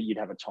say that you'd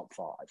have a top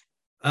 5?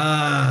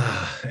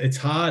 It's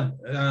hard.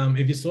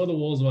 If you saw the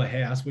walls of our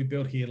house we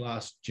built here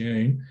last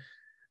June,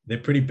 they're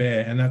pretty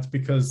bare, and that's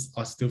because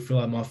I still feel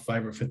like my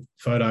favorite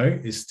photo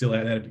is still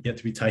out there to get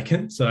to be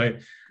taken. So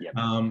yep.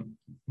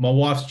 My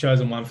wife's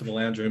chosen one for the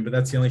lounge room, but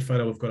that's the only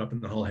photo we've got up in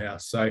the whole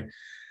house. So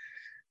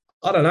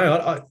I don't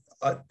know.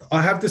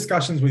 I have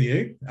discussions with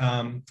you,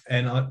 and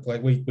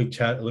we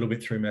chat a little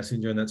bit through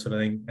Messenger and that sort of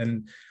thing.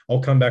 And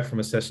I'll come back from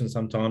a session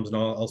sometimes, and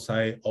I'll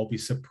say I'll be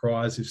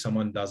surprised if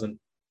someone doesn't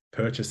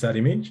purchase that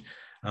image.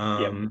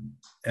 And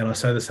I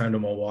say the same to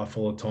my wife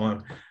all the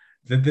time.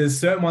 That there's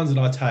certain ones that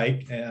I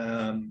take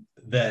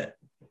that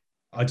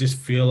I just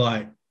feel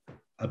like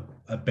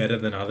are better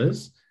than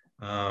others.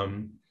 But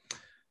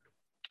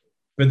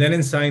then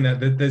in saying that,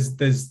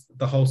 there's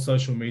the whole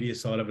social media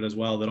side of it as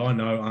well that I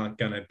know aren't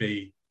going to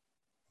be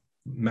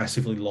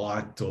massively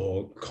liked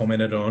or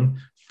commented on,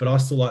 but I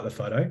still like the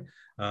photo.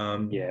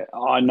 Yeah,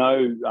 I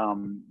know.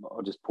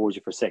 I'll just pause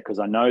you for a sec because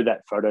I know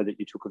that photo that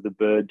you took of the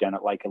bird down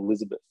at Lake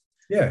Elizabeth.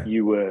 Yeah,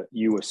 you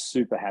were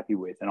super happy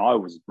with, and I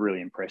was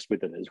really impressed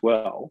with it as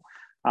well.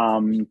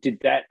 Did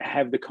that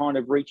have the kind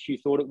of reach you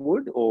thought it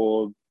would,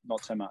 or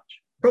not so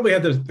much? Probably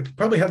had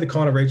the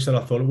kind of reach that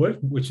I thought it would,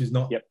 which is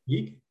not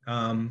big.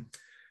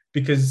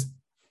 Because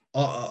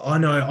I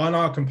know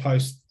I can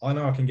post. I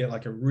know I can get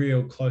like a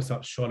real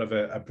close-up shot of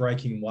a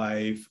breaking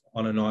wave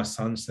on a nice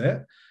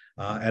sunset.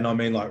 And I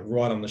mean, like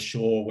right on the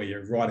shore where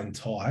you're right in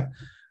tight,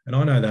 and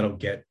I know that'll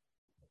get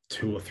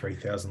 2,000 or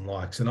 3,000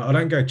 likes. And I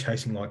don't go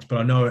chasing likes, but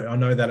I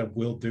know that it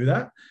will do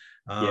that.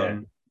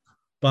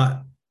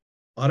 But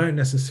I don't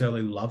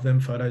necessarily love them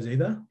photos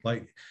either.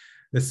 Like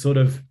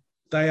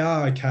they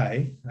are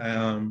okay.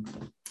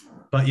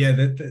 But yeah,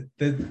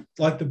 they're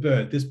like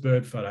this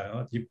bird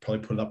photo. You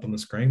probably put it up on the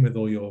screen with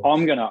all your.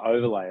 I'm going to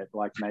overlay it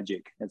like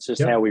magic. It's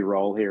just how we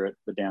roll here at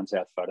the Down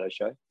South Photo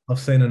Show. I've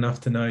seen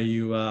enough to know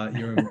you're a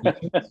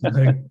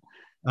magician.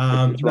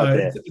 It's right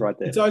there. It's right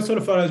there. It's those sort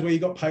of photos where you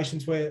got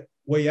patience where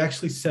you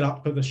actually set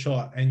up for the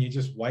shot and you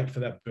just wait for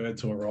that bird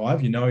to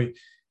arrive. You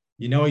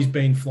know he's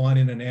been flying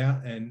in and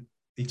out, and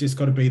he's just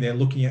got to be there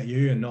looking at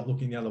you and not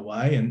looking the other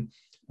way.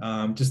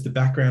 And just the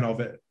background of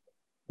it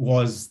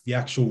was the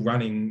actual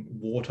running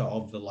water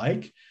of the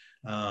lake,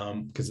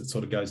 because it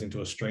sort of goes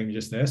into a stream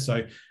just there. So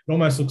it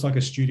almost looks like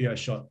a studio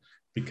shot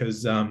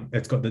because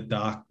it's got the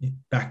dark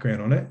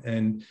background on it.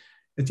 And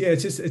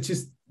it's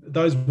just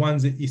those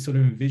ones that you sort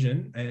of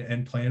envision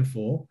and plan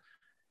for,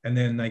 and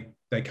then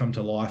they come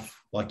to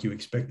life like you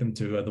expect them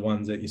to, are the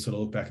ones that you sort of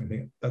look back and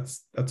think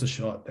that's a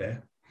shot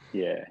there.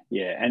 Yeah.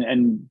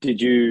 And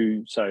did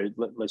you? So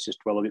let's just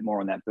dwell a bit more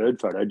on that bird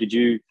photo. Did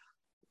you,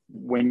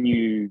 when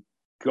you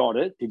got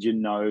it, did you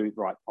know,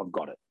 right, I've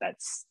got it?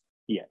 That's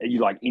you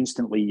like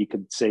instantly you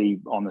could see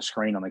on the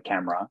screen on the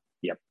camera.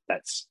 Yep,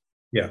 that's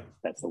the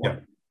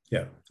one.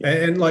 Yeah.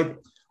 And like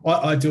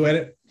I do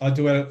edit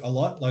a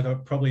lot. Like I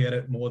probably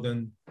edit more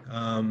than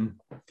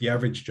the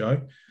average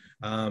Joe,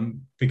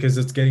 because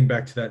it's getting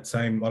back to that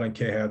same, I don't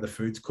care how the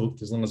food's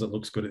cooked as long as it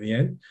looks good at the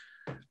end.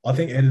 I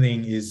think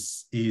editing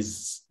is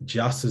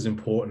just as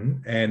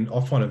important, and I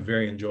find it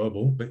very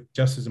enjoyable, but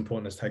just as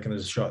important as taking it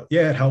as a shot.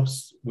 Yeah, it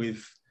helps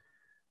with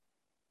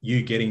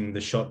you getting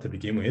the shot to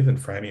begin with and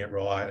framing it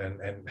right,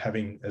 and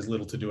having as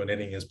little to do in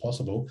editing as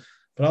possible.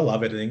 But I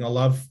love editing. I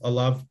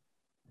love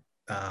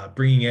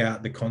bringing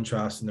out the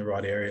contrast in the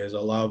right areas. I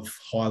love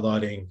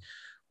highlighting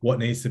what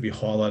needs to be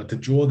highlighted to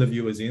draw the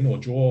viewers in, or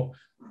draw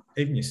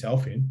even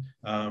yourself in,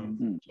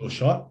 or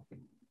shot.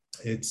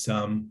 It's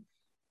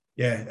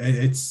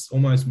it's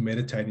almost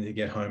meditating to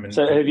get home. And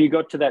so have you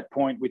got to that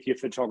point with your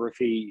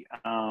photography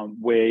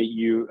where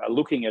you are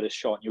looking at a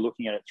shot, you're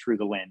looking at it through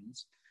the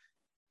lens,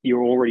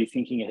 you're already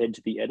thinking ahead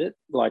to the edit?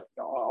 Like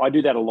I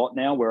do that a lot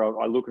now, where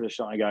I look at a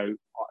shot and I go,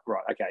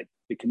 right, okay,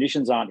 the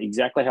conditions aren't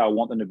exactly how I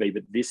want them to be,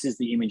 but this is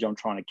the image I'm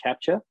trying to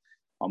capture.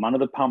 I'm under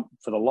the pump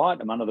for the light.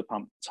 I'm under the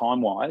pump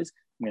time-wise.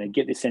 I'm going to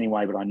get this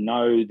anyway, but I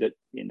know that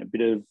in a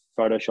bit of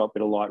Photoshop,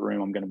 bit of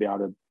Lightroom, I'm going to be able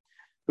to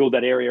build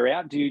that area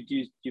out. Do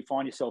you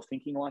find yourself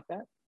thinking like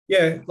that?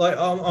 Yeah, like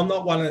I'm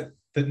not one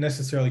that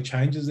necessarily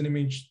changes an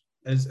image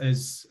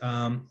as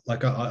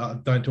like I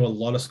don't do a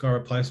lot of sky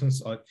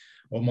replacements. I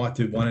might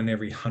do one in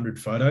every 100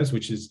 photos,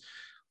 which is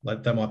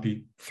like, that might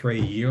be 3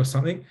 a year or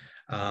something.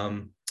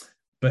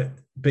 But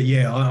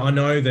yeah, I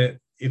know that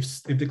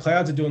if the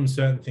clouds are doing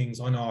certain things,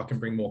 I know I can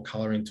bring more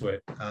color into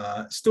it.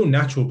 Still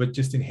natural, but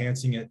just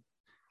enhancing it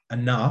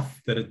enough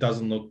that it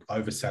doesn't look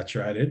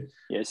oversaturated.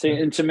 Yeah. See,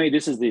 and to me,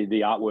 this is the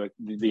artwork,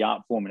 the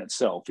art form in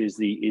itself there's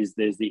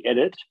the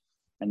edit,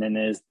 and then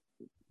there's,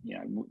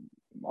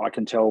 I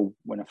can tell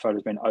when a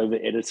photo's been over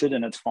edited,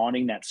 and it's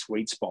finding that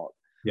sweet spot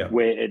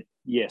where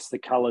the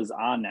colors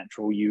are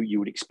natural. You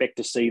would expect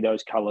to see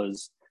those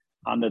colors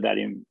under that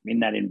in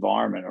that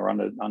environment, or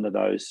under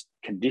those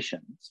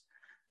conditions,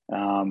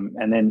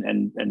 and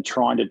then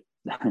trying to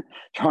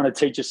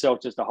teach yourself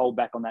just to hold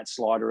back on that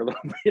slider a little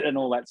bit and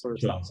all that sort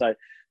of stuff. So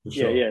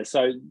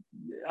So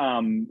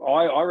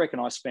I reckon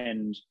I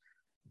spend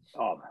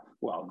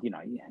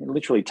it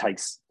literally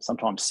takes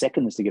sometimes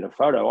seconds to get a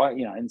photo.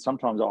 And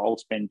sometimes I'll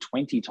spend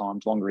 20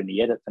 times longer in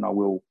the edit than I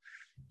will,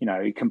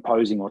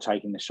 composing or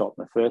taking the shot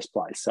in the first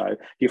place. So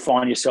you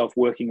find yourself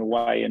working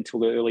away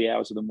until the early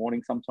hours of the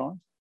morning sometimes?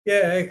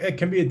 Yeah, it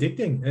can be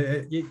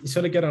addicting. You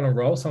sort of get on a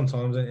roll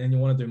sometimes, and you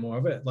want to do more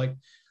of it. Like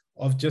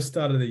I've just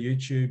started a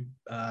YouTube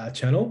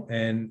channel,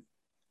 and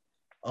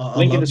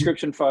link in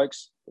description,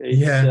 folks.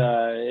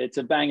 It's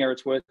a banger.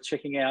 It's worth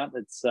checking out.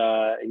 It's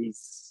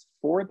he's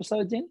 4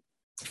 episodes in.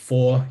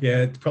 4, yeah.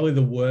 It's probably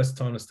the worst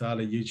time to start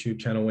a YouTube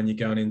channel when you're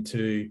going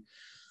into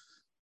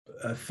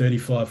a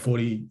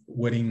 35-40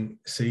 wedding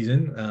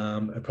season.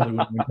 It probably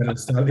would be better to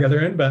start at the other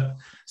end. But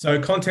so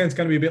content's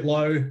going to be a bit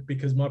low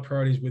because my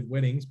priority's with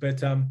weddings.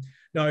 But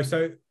no,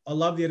 so I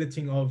love the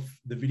editing of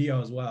the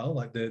video as well,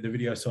 like the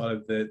video side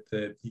of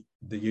the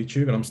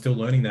YouTube, and I'm still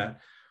learning that.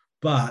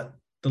 But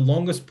the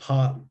longest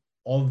part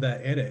of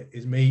that edit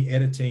is me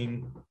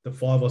editing the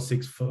 5 or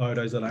 6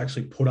 photos that I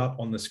actually put up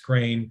on the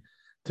screen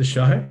to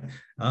show.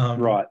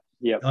 Right.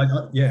 Yeah.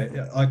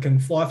 I can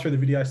fly through the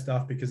video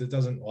stuff because I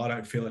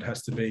don't feel it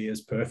has to be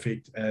as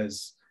perfect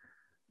as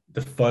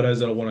the photos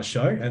that I want to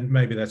show. And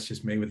maybe that's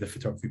just me with the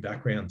photography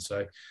background.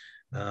 So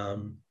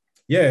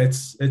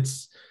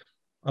it's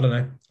I don't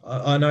know.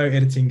 I know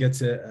editing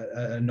gets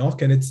a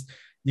knock, and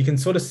you can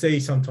sort of see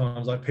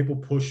sometimes like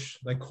people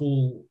they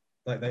cool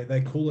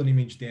an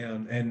image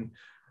down, and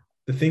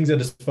the things that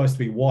are supposed to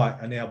be white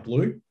are now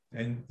blue.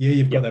 And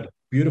you've got that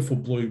beautiful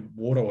blue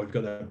water, or you've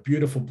got that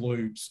beautiful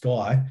blue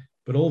sky,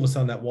 but all of a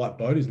sudden that white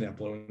boat is now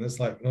blue, and it's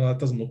like, no, that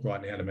doesn't look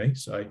right now to me.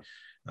 So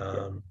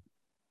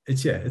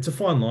it's a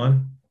fine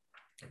line,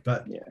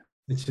 but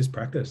it's just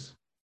practice.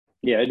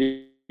 Yeah, it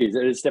is.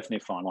 It's definitely a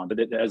fine line, but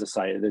as I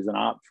say, there's an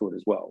art to it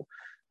as well.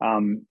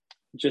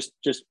 Just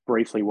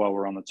briefly while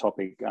we're on the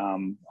topic,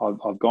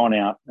 I've gone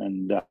out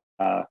and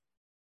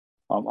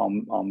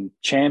I'm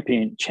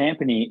championing.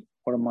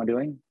 What am I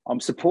doing? I'm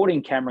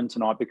supporting Cameron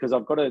tonight because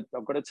I've got a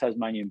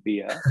Tasmanian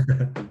beer. I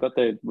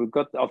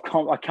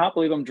can't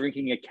believe I'm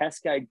drinking a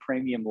Cascade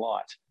Premium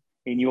Light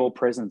in your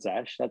presence,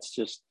 Ash. That's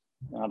just,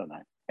 I don't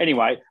know.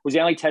 Anyway, it was the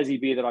only Tassie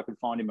beer that I could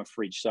find in my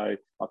fridge, so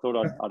I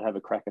thought I'd have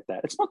a crack at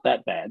that. It's not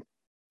that bad.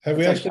 Have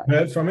we actually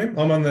heard from him?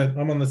 I'm on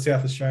the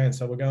South Australian,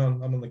 so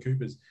I'm on the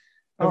Coopers.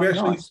 Have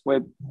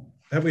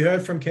we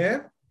heard from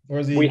Cam? Or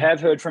is he? We have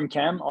heard from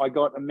Cam. I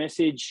got a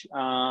message.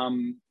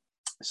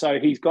 So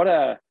he's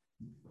got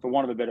for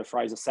want of a better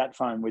phrase, a sat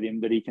phone with him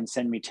that he can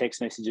send me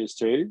text messages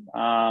to.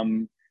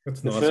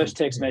 That's the nice. first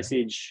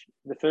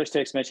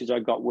text message I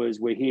got was,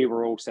 "We're here.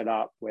 We're all set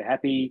up. We're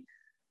happy.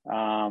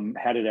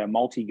 How did our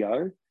multi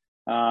go?"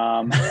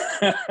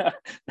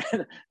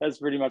 That's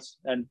pretty much.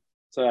 And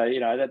so,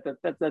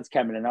 that's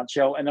Cam in a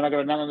nutshell. And then I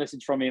got another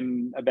message from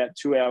him about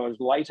 2 hours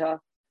later.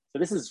 So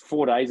this is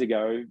 4 days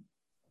ago.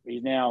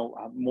 He's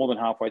now more than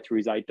halfway through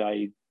his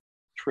 8-day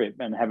trip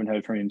and haven't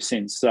heard from him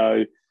since.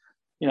 So,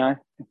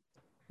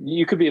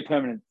 You could be a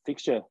permanent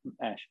fixture,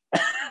 Ash.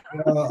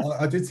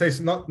 I did see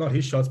some, not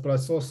his shots, but I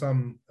saw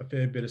a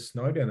fair bit of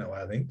snow down that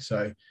way, I think.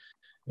 So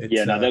it's,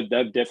 yeah, no,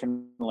 they've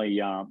definitely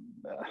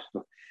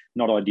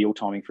not ideal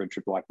timing for a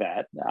trip like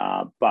that.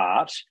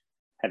 But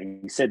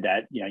having said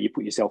that, you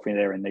put yourself in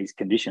there in these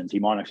conditions, he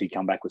might actually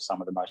come back with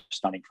some of the most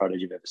stunning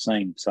photos you've ever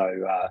seen. So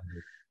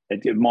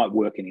it might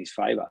work in his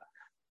favour.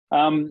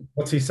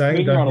 What's he saying?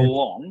 Moving right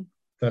along.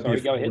 Sorry,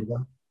 go ahead.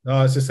 No,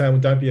 I was just saying,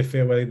 well, don't be a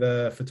fair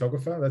weather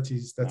photographer. That's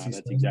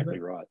exactly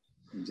right.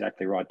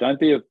 Exactly right. Don't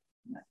be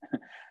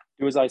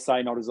do as I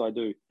say, not as I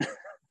do.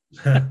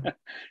 I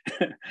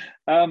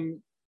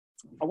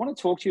want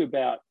to talk to you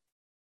about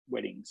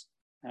weddings,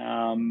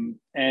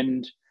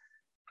 and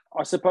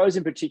I suppose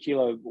in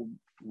particular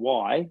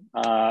why.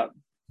 I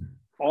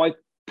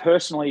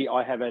personally,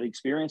 I have had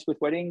experience with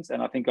weddings,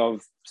 and I think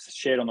I've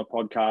shared on the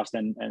podcast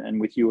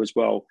and with you as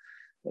well.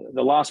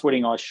 The last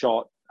wedding I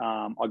shot,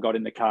 I got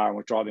in the car and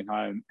was driving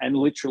home and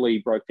literally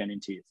broke down in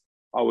tears.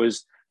 I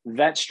was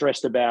that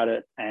stressed about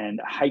it and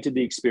hated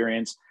the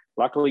experience.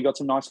 Luckily, got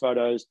some nice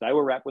photos. They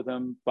were wrapped with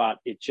them, but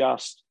it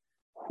just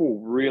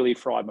really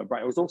fried my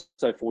brain. It was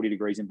also 40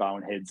 degrees in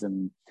Barwon Heads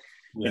and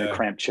in a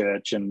cramped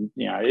church, and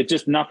it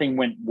just nothing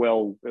went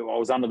well. I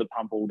was under the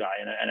pump all day,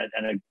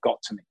 and it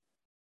got to me.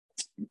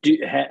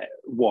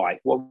 Why?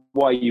 Why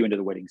are you into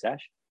the weddings,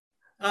 Ash?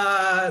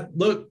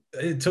 Look,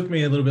 it took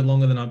me a little bit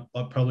longer than I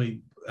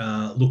probably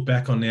look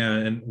back on now,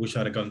 and wish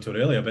I'd have gone to it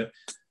earlier. But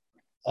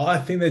I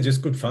think they're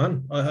just good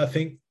fun. I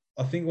think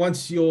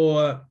once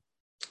you've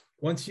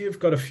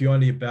got a few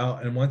under your belt,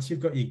 and once you've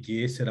got your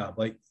gear set up,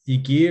 like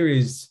your gear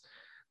is,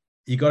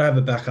 you got to have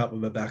a backup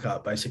of a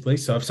backup, basically.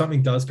 So if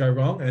something does go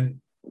wrong,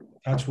 and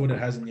touch wood, it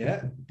hasn't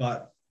yet,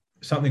 but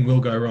something will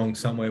go wrong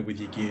somewhere with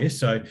your gear.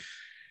 So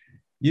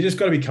you just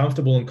got to be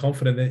comfortable and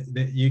confident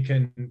that you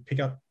can pick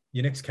up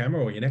your next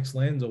camera or your next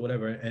lens or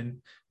whatever.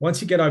 And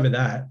once you get over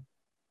that,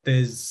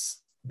 there's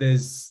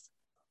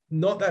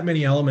not that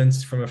many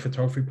elements from a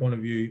photography point of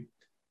view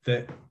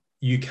that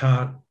you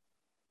can't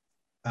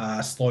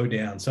slow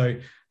down. So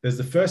there's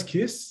the first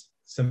kiss,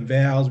 some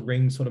vows,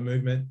 ring sort of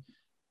movement,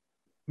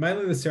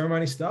 mainly the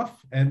ceremony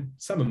stuff, and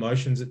some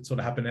emotions that sort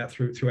of happen out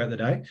throughout the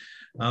day.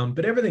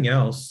 But everything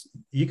else,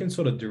 you can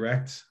sort of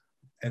direct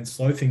and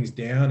slow things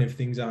down if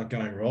things aren't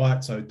going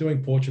right. So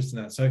doing portraits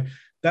and that. So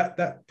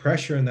that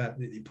pressure and that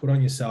you put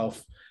on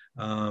yourself,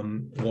 or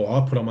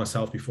I put on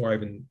myself before I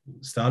even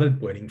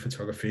started wedding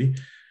photography,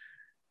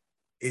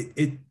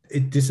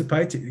 it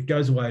dissipates. It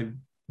goes away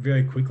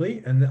very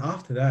quickly. And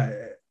after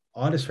that,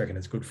 I just reckon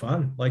it's good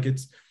fun. Like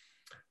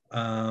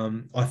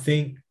I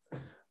think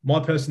my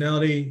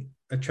personality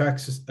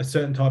attracts a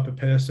certain type of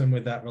person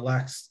with that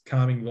relaxed,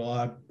 calming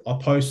vibe. I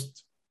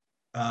post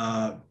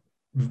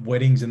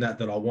weddings and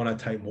that I want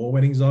to take more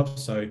weddings of.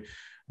 So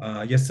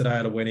yesterday I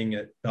had a wedding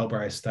at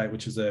Bellbrae Estate,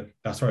 which is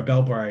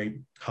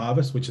Bellbrae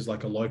Harvest, which is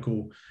like a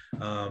local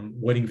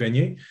wedding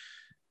venue.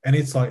 And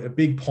it's like a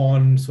big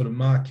pond, sort of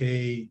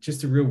marquee,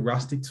 just a real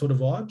rustic sort of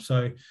vibe.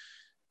 So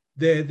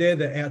they're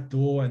the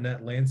outdoor and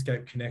that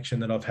landscape connection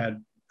that I've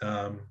had,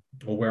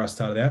 or where I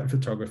started out in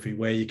photography,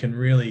 where you can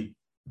really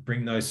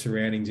bring those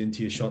surroundings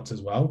into your shots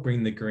as well,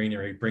 bring the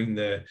greenery, bring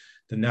the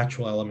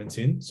natural elements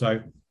in.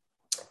 So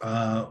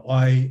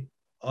I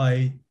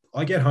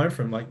get home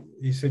from, like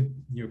you said,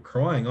 you're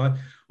crying. I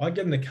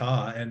get in the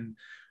car, and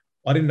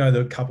I didn't know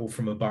the couple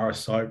from a bar of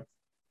soap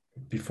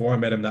before I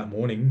met them that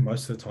morning.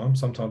 Most of the time,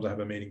 sometimes I have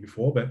a meeting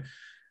before, but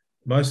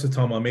most of the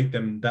time I meet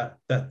them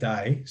that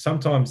day,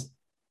 sometimes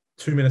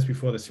 2 minutes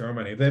before the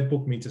ceremony. If they've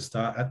booked me to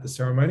start at the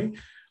ceremony,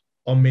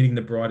 I'm meeting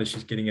the bride as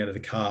she's getting out of the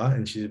car,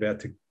 and she's about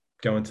to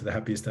go into the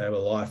happiest day of her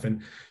life.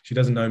 And she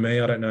doesn't know me.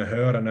 I don't know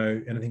her. I don't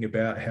know anything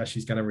about how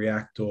she's going to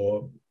react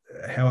or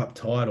how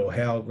uptight or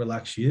how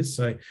relaxed she is.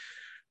 So,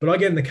 but I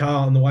get in the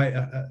car on the way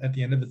at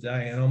the end of the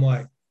day, and I'm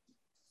like,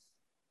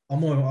 I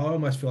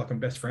almost feel like I'm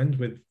best friends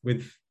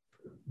with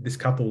this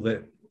couple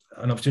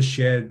and I've just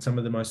shared some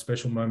of the most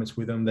special moments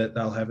with them that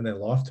they'll have in their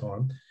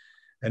lifetime.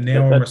 And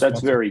now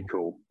that's very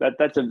cool.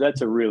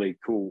 That's a really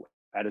cool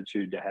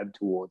attitude to have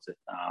towards it.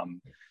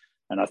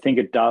 And I think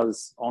it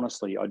does,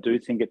 honestly, I do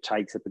think it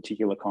takes a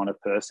particular kind of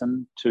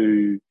person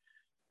to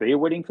be a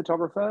wedding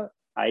photographer.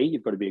 A,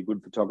 you've got to be a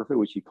good photographer,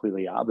 which you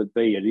clearly are, but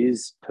B, it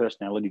is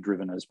personality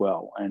driven as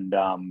well. And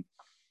I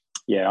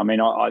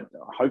mean, I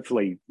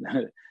hopefully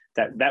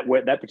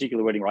that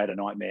particular wedding, I had a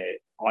nightmare.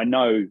 I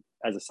know,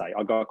 as I say,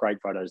 I got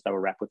great photos. They were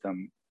wrapped with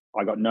them.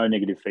 I got no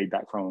negative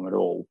feedback from them at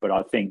all. But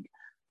I think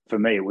for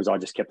me, it was, I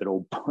just kept it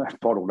all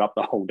bottled up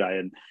the whole day.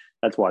 And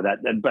that's why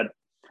but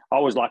I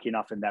was lucky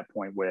enough in that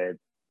point where,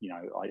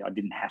 I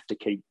didn't have to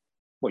keep,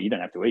 well, you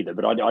don't have to either,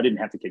 but I didn't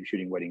have to keep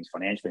shooting weddings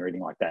financially or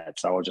anything like that.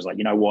 So I was just like,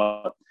 you know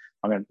what,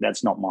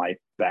 that's not my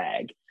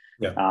bag.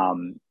 Yeah.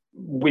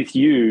 With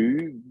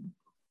you,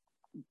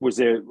 was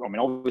there, I mean,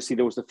 obviously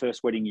there was the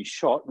first wedding you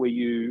shot. Were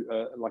you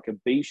like a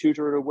bee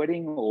shooter at a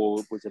wedding,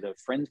 or was it a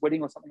friend's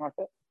wedding or something like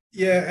that?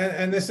 Yeah.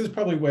 And this is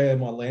probably where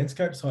my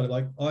landscape started.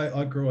 Like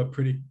I grew a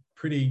pretty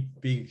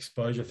big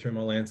exposure through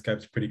my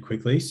landscapes pretty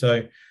quickly.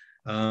 So,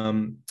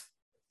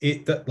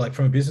 like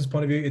from a business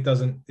point of view, it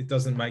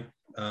doesn't make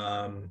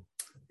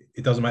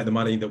the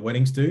money that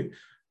weddings do,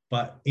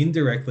 but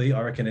indirectly,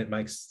 I reckon it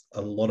makes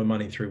a lot of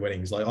money through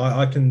weddings. Like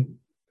I can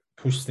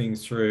push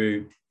things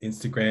through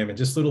Instagram and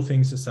just little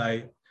things to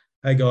say,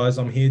 hey guys,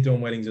 I'm here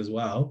doing weddings as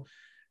well.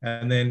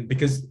 And then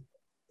because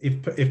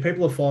if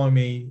people are following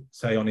me,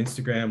 say on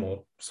Instagram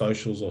or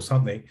socials or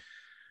something,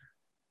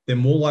 they're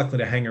more likely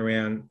to hang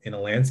around in a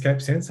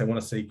landscape sense. They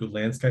want to see good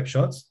landscape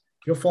shots.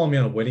 If you're following me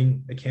on a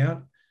wedding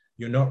account,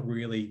 you're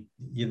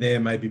there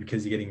maybe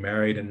because you're getting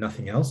married and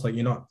nothing else. Like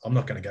I'm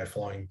not going to go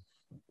following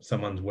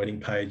someone's wedding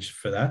page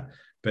for that.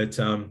 But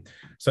so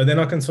then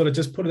I can sort of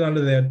just put it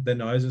under their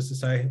noses to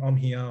say, I'm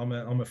here,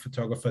 I'm a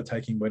photographer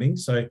taking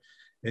weddings. So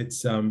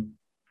it's, and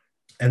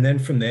then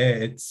from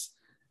there,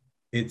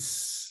 it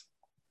sort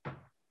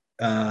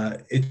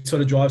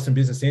of drives some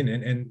business in,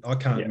 and I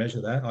can't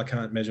measure that. I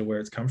can't measure where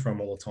it's come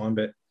from all the time,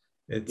 but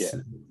it's,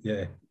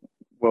 yeah.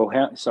 Well,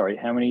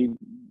 how many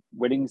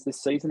weddings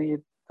this season have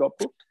you got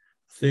booked?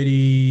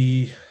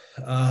 30,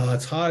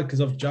 it's hard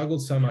because I've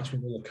juggled so much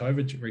with all the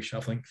COVID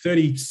reshuffling.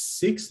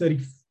 36,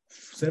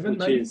 37, which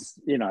maybe? Is,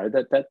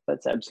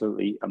 that's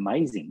absolutely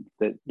amazing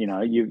that,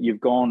 you've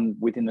gone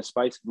within the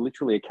space of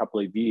literally a couple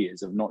of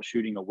years of not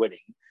shooting a wedding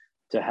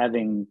to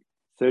having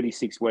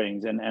 36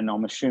 weddings. And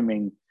I'm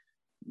assuming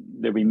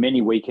there'll be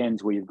many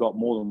weekends where you've got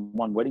more than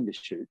one wedding to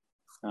shoot.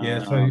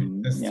 Yeah, so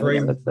there's three.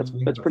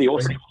 That's pretty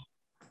awesome.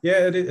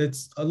 Yeah,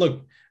 it's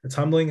look, it's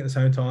humbling at the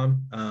same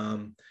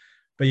time.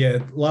 But yeah,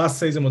 last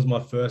season was my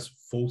first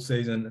full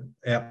season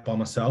out by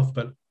myself,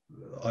 but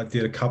I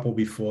did a couple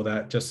before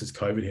that, just as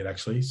COVID hit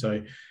actually.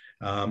 So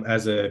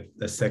as a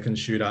second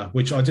shooter,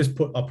 which I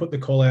put the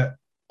call out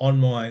on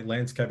my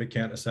landscape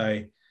account to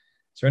say,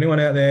 is there anyone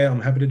out there?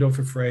 I'm happy to do it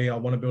for free. I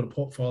want to build a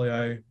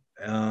portfolio.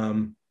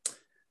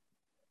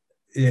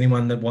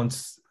 Anyone that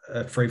wants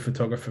a free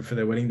photographer for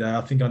their wedding day?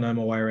 I think I know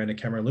my way around a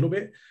camera a little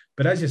bit.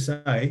 But as you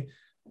say,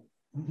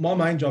 my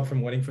main job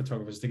from wedding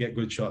photographers is to get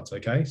good shots,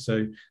 okay?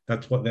 So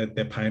that's what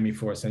they're paying me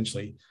for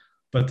essentially.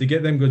 But to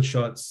get them good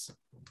shots,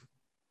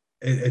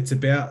 it's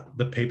about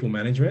the people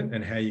management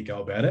and how you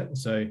go about it.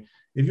 So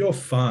if you're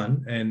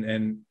fun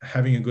and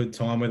having a good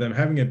time with them,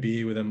 having a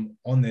beer with them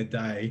on their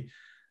day,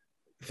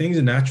 things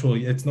are natural.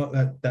 It's not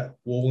that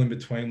wall in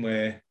between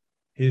where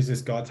here's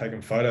this guy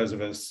taking photos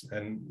of us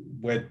and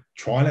we're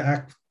trying to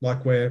act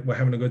like we're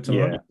having a good time.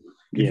 Yeah.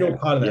 If you're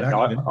part of that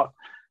action,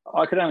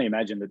 I could only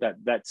imagine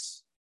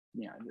that's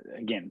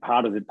again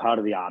part of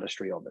the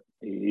artistry of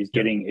it is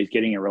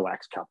getting a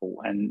relaxed couple,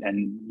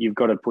 and you've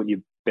got to put your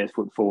best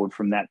foot forward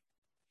from that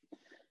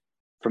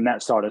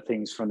side of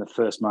things from the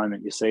first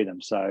moment you see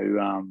them.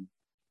 So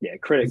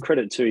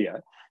credit to you.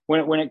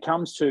 When it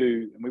comes to,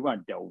 and we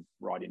won't delve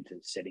right into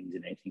settings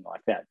and anything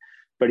like that,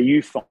 but are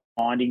you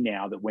finding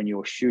now that when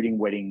you're shooting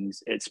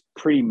weddings, it's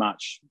pretty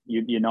much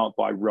you know it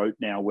by rote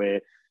now,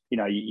 where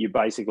you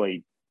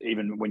basically,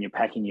 even when you're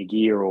packing your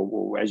gear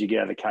or as you get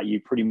out of the car,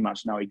 you pretty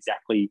much know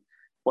exactly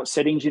what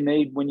settings you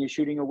need when you're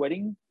shooting a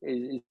wedding?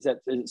 Has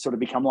it sort of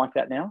become like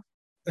that now?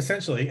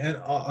 Essentially, and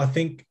I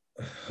think,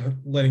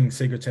 letting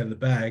secrets out of the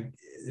bag,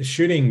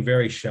 shooting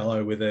very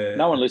shallow with a...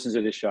 No one listens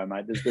to this show,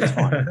 mate. That's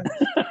fine.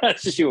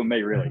 It's just you and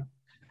me, really.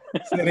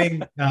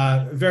 Setting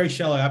very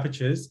shallow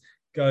apertures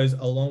goes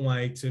a long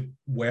way to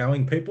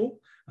wowing people.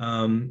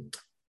 And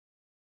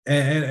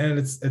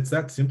it's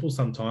that simple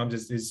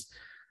sometimes. Is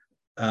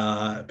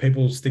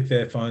people stick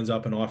their phones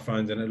up and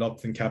iPhones and it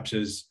often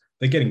captures...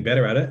 They're getting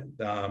better at it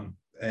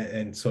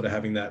and sort of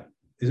having that...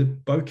 Is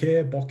it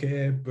bokeh,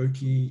 bokeh?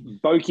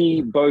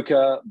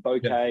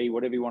 Bokeh,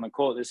 whatever you want to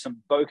call it. There's some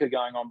bokeh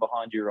going on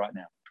behind you right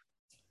now.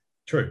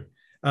 True.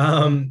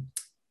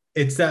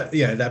 It's that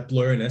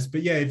blurriness.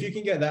 But yeah, if you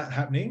can get that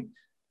happening,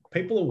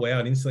 people are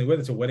wowed instantly,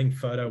 whether it's a wedding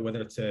photo, whether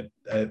it's a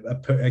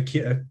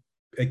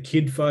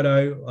kid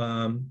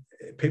photo.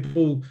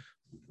 People,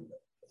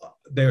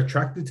 they're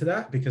attracted to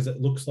that because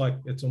it looks like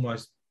it's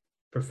almost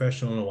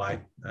professional in a way.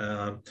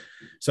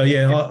 So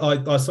yeah,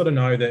 I sort of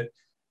know that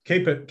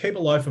keep it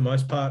low for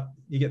most part.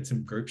 You get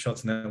some group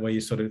shots in that where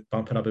you sort of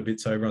bump it up a bit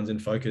so everyone's in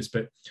focus.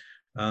 But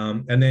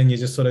and then you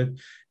just sort of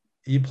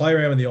play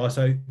around with the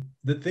ISO.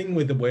 The thing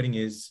with the wedding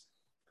is,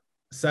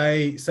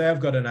 say I've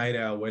got an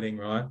 8-hour wedding,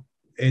 right?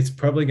 It's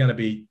probably going to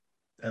be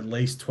at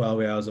least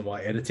 12 hours of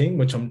my editing,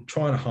 which I'm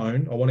trying to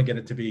hone. I want to get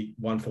it to be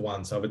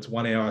 1-for-1. So if it's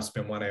 1 hour, I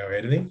spend 1 hour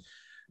editing.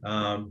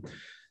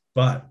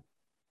 But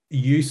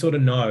you sort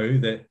of know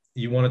that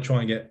you want to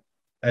try and get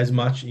as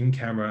much in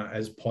camera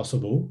as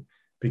possible,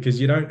 because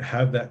you don't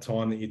have that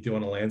time that you do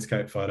on a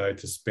landscape photo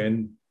to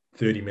spend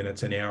 30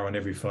 minutes, an hour on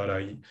every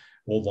photo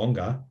or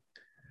longer.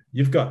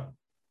 You've got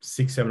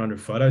 600-700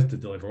 photos to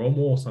deliver or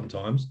more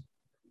sometimes.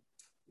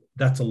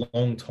 That's a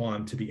long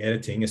time to be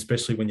editing,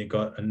 especially when you've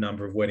got a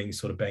number of weddings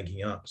sort of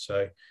banking up.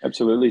 So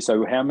absolutely.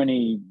 So how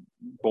many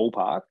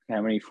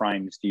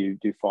frames do you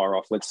fire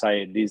off? Let's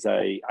say it is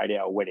a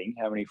 8-hour wedding.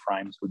 How many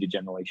frames would you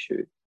generally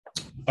shoot?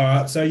 All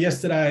right. So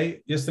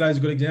yesterday's a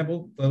good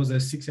example. That was a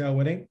 6-hour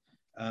wedding.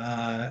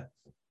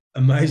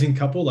 Amazing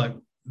couple, like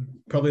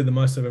probably the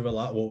most I've ever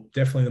laughed, well,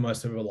 definitely the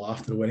most I've ever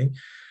laughed at a wedding.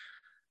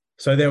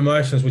 So their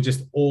emotions were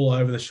just all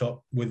over the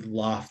shop with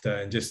laughter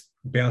and just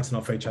bouncing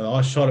off each other.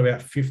 I shot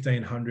about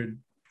 1,500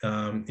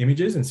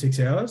 images in 6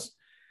 hours.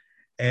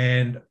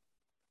 And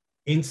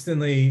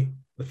instantly,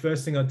 the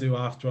first thing I do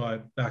after I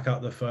back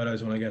up the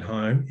photos when I get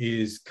home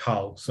is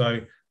cull.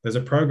 So there's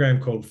a program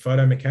called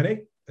Photo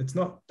Mechanic. It's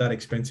not that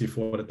expensive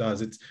for what it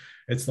does.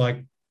 It's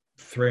like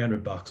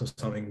 $300 or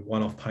something,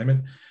 one-off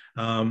payment.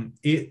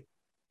 It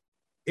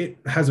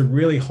has a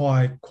really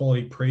high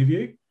quality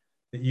preview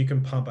that you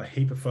can pump a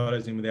heap of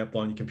photos in without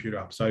blowing your computer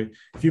up. So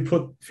if you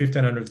put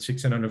 1,500,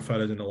 1,600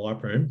 photos in the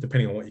Lightroom,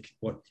 depending on what your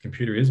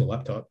computer is or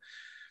laptop,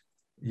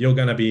 you're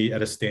going to be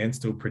at a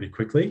standstill pretty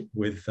quickly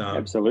with...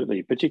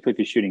 Absolutely, particularly if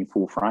you're shooting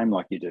full frame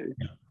like you do.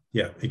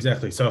 Yeah,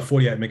 exactly. So a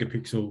 48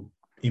 megapixel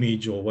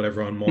image or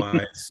whatever on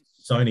my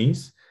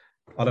Sony's,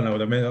 I don't know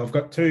what I mean. I've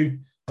got I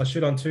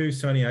shoot on two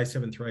Sony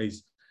A7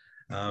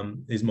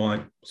 IIIs, is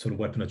my sort of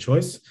weapon of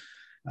choice.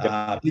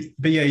 Yep.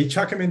 But yeah, you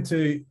chuck them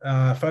into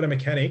Photo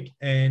Mechanic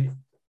and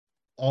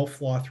I'll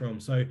fly through them.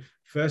 So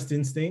first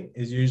instinct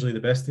is usually the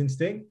best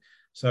instinct.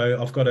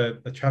 So I've got a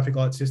traffic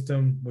light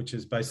system, which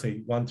is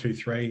basically 1, 2,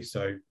 3.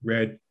 So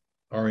red,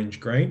 orange,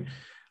 green.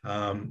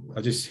 I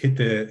just hit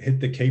the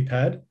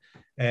keypad,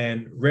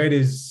 and red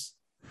is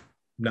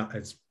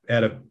it's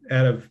out of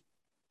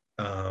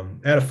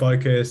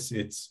focus.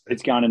 It's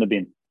going in the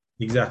bin.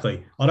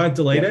 Exactly. I don't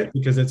delete it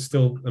because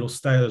it'll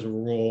stay as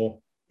raw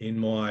in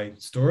my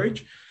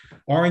storage.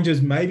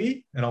 Oranges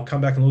maybe, and I'll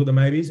come back and look at the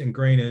maybes. And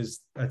green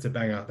that's a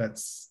banger.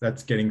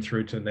 That's getting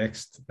through to the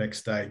next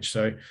stage.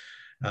 So.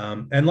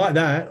 And like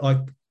that, like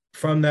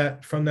from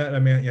that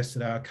amount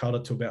yesterday, I cut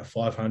it to about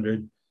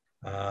 500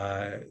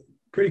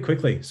 pretty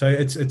quickly. So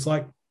it's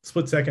like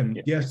split second.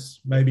 Yeah. Yes,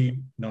 maybe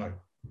no.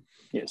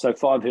 Yeah. So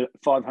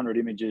 500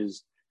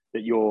 images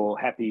that you're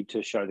happy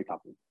to show the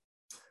couple.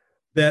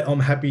 That I'm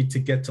happy to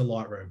get to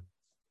Lightroom.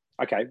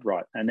 Okay,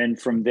 right. And then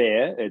from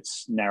there,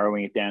 it's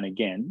narrowing it down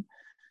again.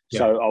 Yeah.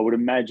 So I would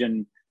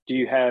imagine, do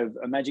you have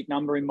a magic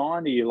number in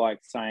mind? Are you like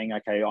saying,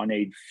 okay, I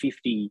need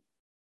 50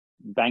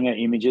 banger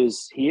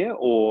images here,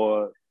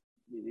 or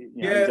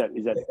is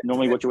that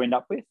normally what you end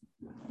up with?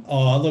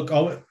 Oh, look,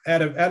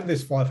 out of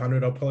this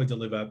 500, I'll probably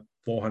deliver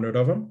 400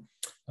 of them,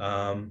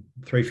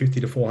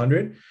 350 to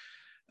 400.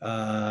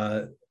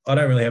 I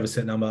don't really have a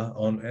set number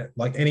on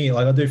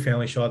I do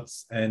family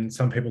shots, and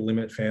some people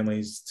limit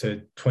families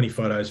to 20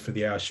 photos for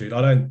the hour shoot.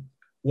 I don't,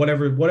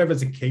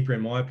 whatever's a keeper,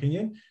 in my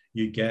opinion,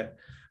 you get.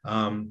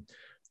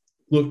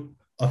 Look,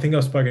 I think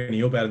I've spoken to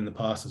you about it in the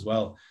past as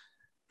well.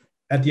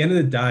 At the end of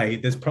the day,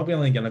 there's probably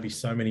only going to be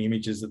so many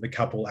images that the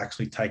couple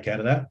actually take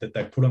out of that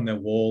they put on their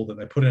wall, that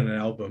they put in an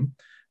album.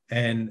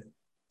 And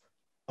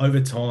over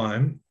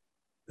time,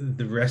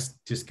 the rest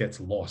just gets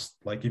lost.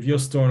 Like if you're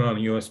storing it on a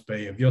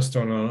USB, if you're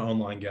storing it on an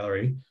online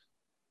gallery,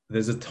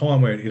 there's a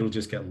time where it'll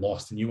just get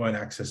lost and you won't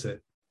access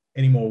it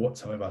anymore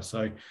whatsoever.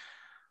 So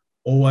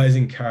always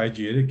encourage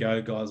you to go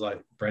to guys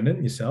like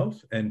Brendan, yourself,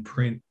 and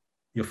print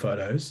your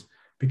photos,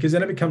 because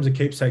then it becomes a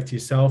keepsake to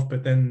yourself,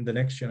 but then the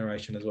next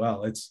generation as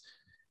well. It's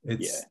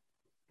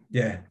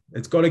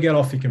got to get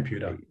off your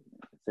computer.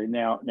 So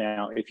now,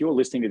 if you're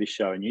listening to this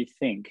show and you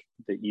think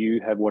that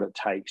you have what it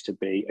takes to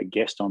be a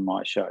guest on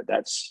my show,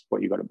 that's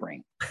what you got to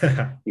bring.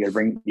 You got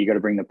to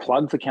bring the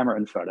plug for camera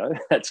and photo.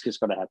 That's just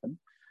got to happen.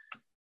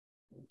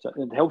 So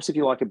it helps if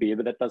you like a beer,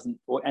 but that doesn't,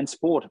 and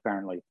sport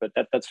apparently, but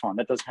that's fine.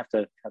 That doesn't have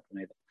to happen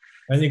either.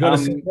 And you got to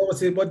send,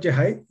 what do you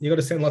hate? You got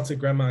to send lots of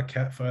grandma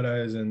cat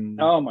photos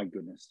and. Oh my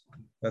goodness.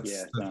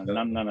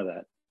 None of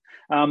that.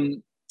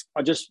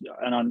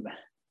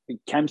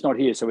 Cam's not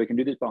here, so we can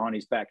do this behind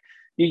his back.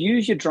 You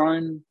use your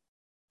drone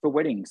for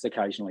weddings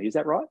occasionally, is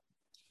that right?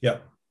 Yeah.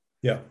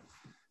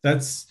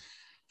 That's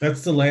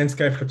the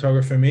landscape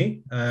photographer for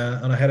me.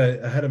 And I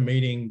had a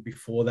meeting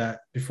before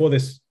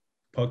this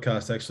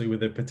podcast actually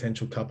with a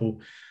potential couple,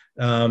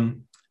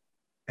 and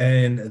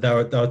they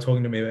were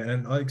talking to me about it,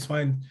 and I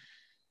explained,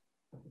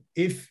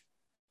 if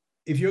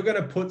you're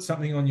going to put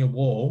something on your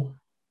wall,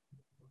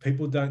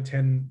 people don't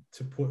tend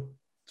to put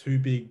too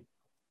big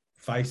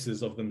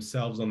faces of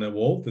themselves on their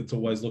wall that's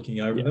always looking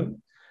over them.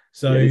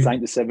 So this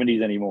ain't the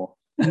 70s anymore.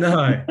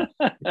 No.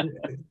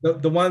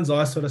 the ones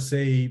I sort of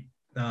see,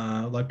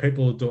 like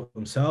people do it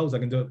themselves. They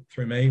can do it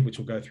through me, which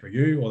will go through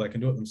you, or they can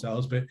do it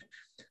themselves. But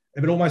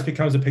it almost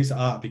becomes a piece of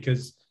art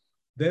because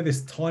they're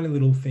this tiny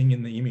little thing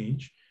in the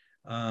image,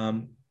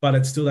 but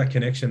it's still that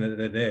connection that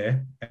they're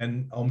there,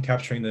 and I'm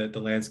capturing the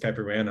landscape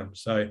around them.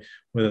 So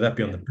whether that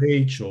be on the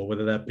beach or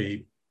whether that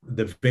be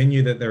the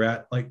venue that they're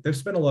at, like they've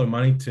spent a lot of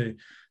money to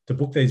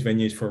book these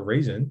venues for a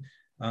reason.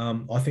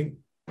 I think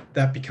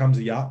that becomes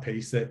the art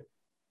piece that,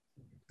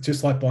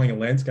 just like buying a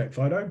landscape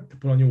photo to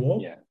put on your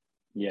wall.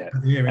 Yeah.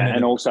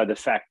 And also the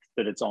fact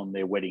that it's on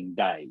their wedding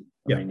day.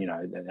 I mean,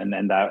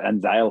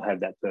 and they'll have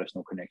that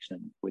personal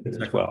connection with it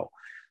as well.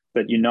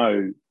 But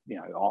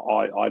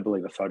I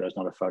believe a photo is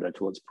not a photo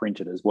till it's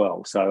printed as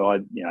well. So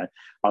I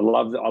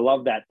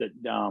love that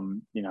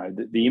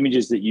the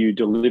images that you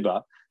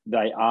deliver,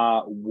 they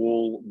are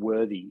wall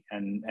worthy,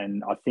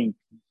 and I think,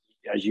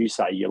 as you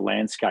say, your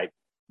landscape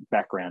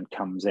background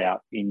comes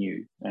out in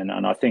you. And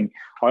I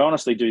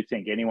honestly do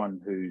think anyone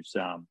who's,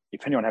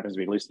 if anyone happens to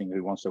be listening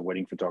who wants a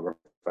wedding photographer,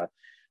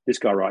 this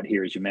guy right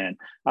here is your man.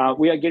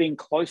 We are getting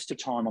close to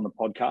time on the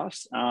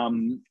podcast.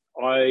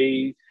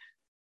 I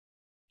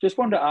just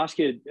wanted to ask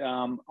you,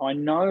 I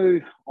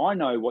know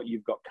what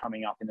you've got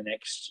coming up in the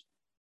next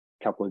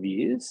couple of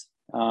years.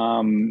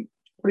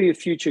 What are your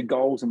future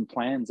goals and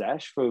plans,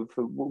 Ash, for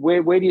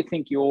where do you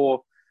think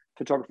your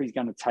photography is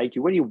going to take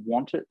you? Where do you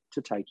want it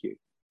to take you?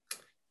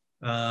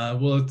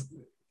 Well,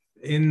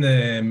 in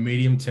the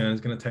medium term,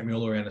 it's going to take me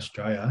all around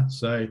Australia.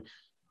 So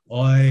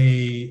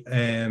I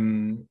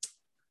am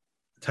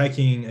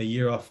taking a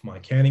year off my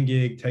accounting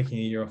gig, taking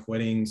a year off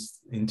weddings.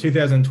 In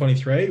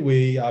 2023,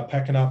 we are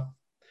packing up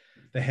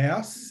the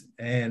house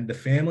and the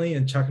family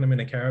and chucking them in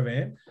a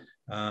caravan.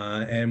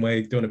 And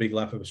we're doing a big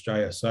lap of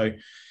Australia. So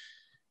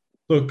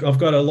look, I've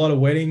got a lot of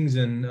weddings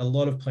and a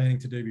lot of planning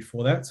to do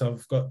before that. So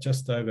I've got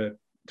just over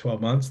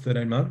 12 months,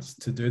 13 months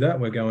to do that.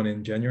 We're going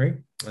in January.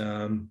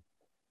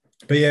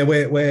 But yeah,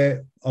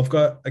 I've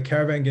got a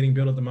caravan getting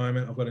built at the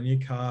moment. I've got a new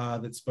car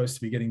that's supposed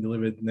to be getting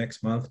delivered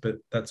next month, but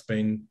that's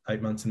been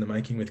 8 months in the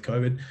making with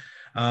COVID.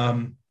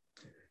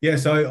 Yeah,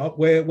 so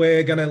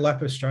we're going to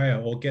lap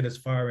Australia or get as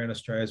far around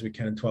Australia as we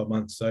can in 12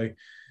 months. So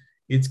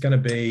it's going to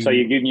be... So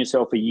you're giving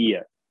yourself a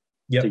year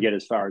to get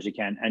as far as you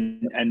can.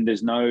 And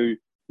there's no...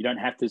 You don't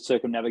have to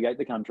circumnavigate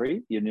the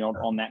country. You're not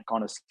on that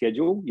kind of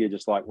schedule. You're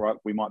just like, right,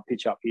 we might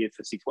pitch up here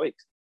for 6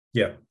 weeks.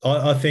 Yeah,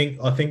 I think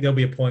there'll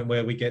be a point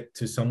where we get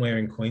to somewhere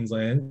in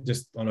Queensland,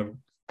 just on a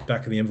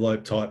back of the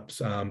envelope type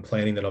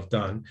planning that I've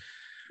done.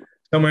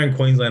 Somewhere in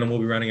Queensland, and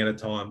we'll be running out of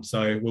time.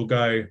 So we'll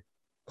go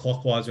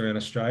clockwise around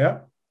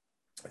Australia.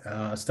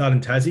 Start in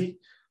Tassie.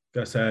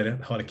 Go say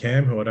hi to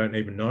Cam, who I don't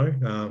even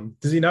know.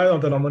 Does he know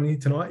that I'm on here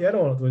tonight yet,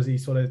 or was he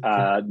sort of?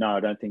 No, I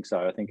don't think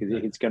so. I think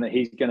he's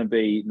gonna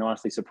be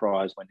nicely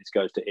surprised when this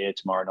goes to air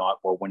tomorrow night,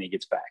 or when he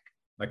gets back.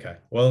 Okay.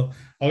 Well,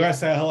 I'll go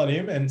say hello to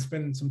him and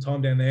spend some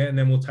time down there, and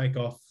then we'll take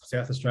off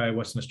South Australia,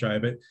 Western Australia.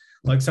 But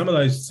like some of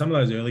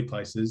those early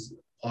places,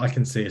 I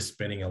can see us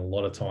spending a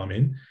lot of time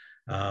in.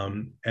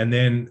 And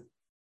then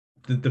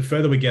the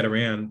further we get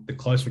around, the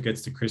closer it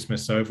gets to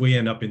Christmas. So if we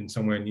end up in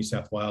somewhere in New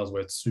South Wales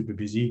where it's super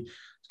busy,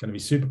 it's going to be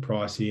super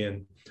pricey,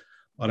 and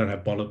I don't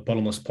have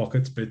bottomless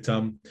pockets. But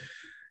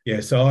yeah,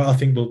 so I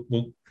think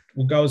we'll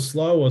go as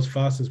slow or as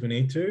fast as we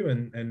need to,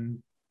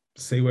 and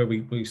see where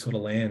we sort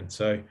of land.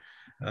 So.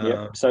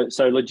 Yeah. So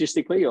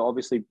logistically, you're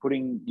obviously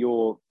putting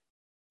your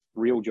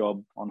real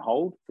job on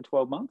hold for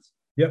 12 months.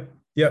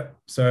 Yep.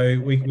 So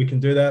we can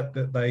do that.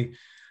 That they,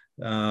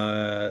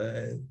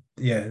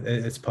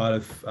 it's part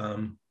of.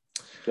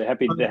 They're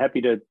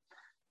happy to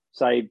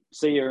say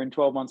see you in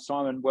 12 months'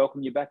 time and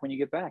welcome you back when you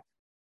get back.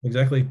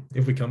 Exactly.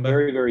 If we come back.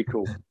 Very, very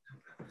cool.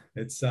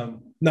 It's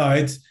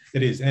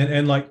it is,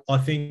 and like I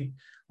think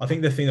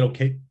the thing that'll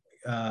keep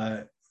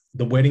the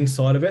wedding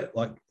side of it,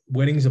 like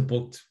weddings are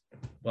booked.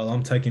 Well,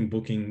 I'm taking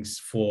bookings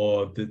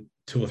for the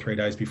 2 or 3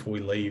 days before we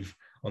leave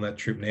on that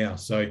trip now.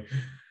 So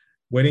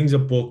weddings are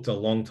booked a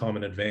long time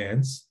in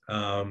advance.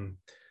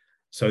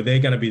 So they're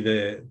going to be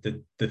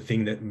the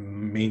thing that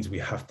means we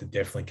have to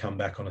definitely come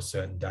back on a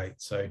certain date.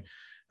 So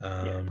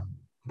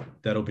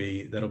that'll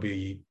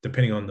be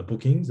depending on the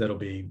bookings. That'll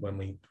be when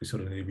we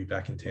sort of need to be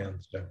back in town.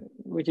 So.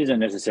 Which isn't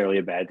necessarily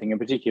a bad thing,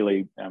 and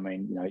particularly, I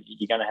mean,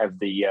 you're going to have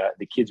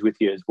the kids with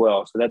you as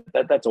well. So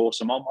that's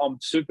awesome. I'm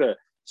super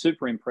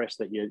impressed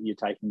that you're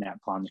taking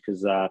that plunge,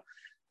 because I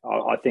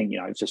think,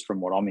 just from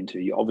what I'm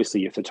into,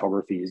 obviously your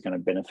photography is going to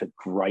benefit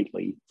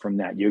greatly from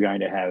that. You're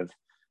going to have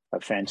a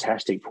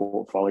fantastic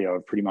portfolio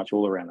of pretty much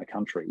all around the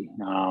country.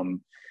 I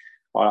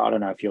don't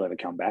know if you'll ever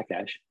come back,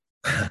 Ash.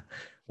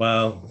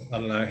 Well, I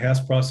don't know.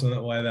 House prices are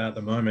that way at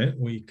the moment.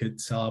 We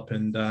could sell up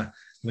and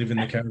live in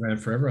the caravan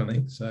forever, I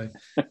think. So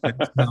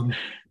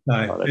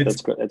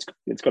it's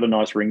got a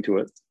nice ring to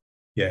it.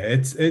 Yeah,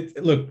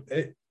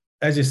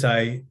 as you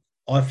say,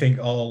 I think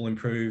I'll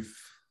improve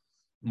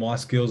my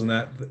skills in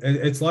that.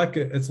 It's like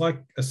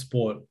a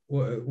sport.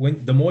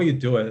 When the more you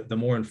do it, the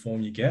more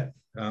informed you get.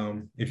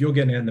 If you're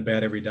getting out and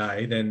about every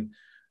day, then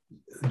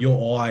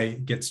your eye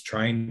gets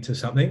trained to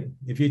something.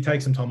 If you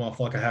take some time off,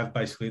 like I have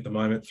basically at the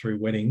moment through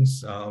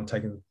weddings, I'm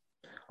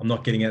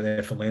not getting out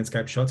there for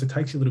landscape shots. It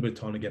takes you a little bit of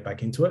time to get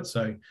back into it.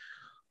 So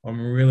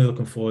I'm really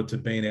looking forward to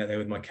being out there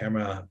with my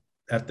camera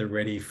at the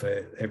ready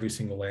for every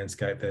single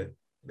landscape that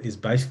is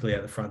basically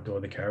at the front door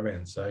of the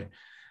caravan. So.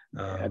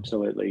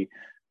 Absolutely.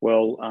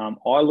 Well,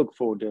 I look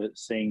forward to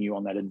seeing you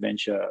on that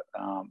adventure.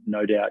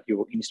 No doubt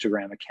your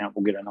Instagram account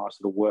will get a nice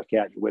little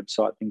workout. Your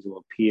website, things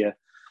will appear,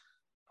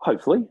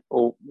 hopefully.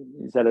 Or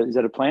is that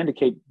a plan to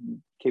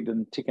keep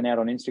them ticking out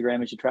on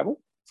Instagram as you travel?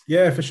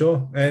 Yeah, for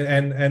sure.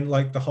 And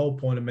like the whole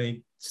point of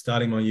me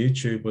starting my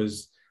YouTube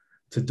was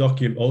to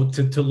document or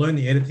to learn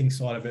the editing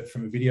side of it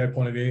from a video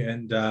point of view,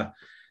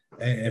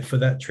 and for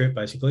that trip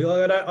basically.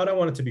 Like I don't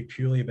want it to be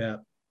purely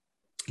about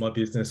my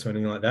business or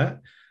anything like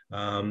that.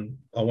 I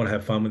want to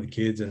have fun with the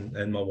kids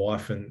and my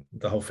wife and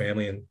the whole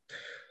family, and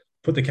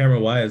put the camera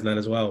away as that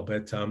as well.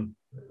 But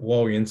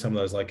while we're in some of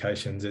those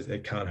locations,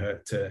 it can't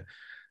hurt to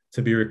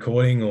to be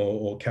recording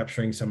or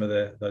capturing some of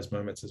those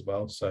moments as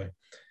well. So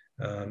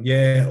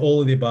yeah,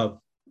 all of the above,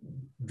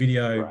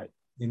 video, right.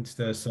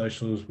 Insta,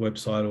 socials,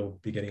 website will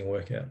be getting a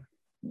workout.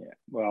 Yeah,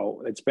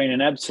 well, it's been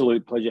an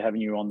absolute pleasure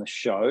having you on the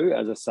show.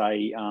 As I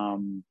say, I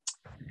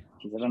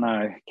don't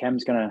know,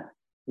 Cam's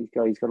he's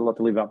got a lot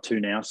to live up to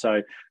now.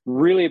 So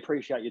really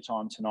appreciate your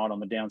time tonight on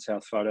the Down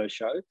South Photo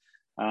Show.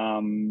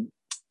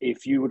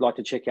 If you would like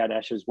to check out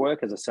Ash's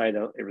work, as I say,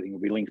 everything will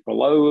be linked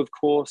below, of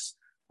course,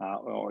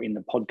 or in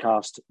the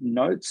podcast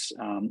notes,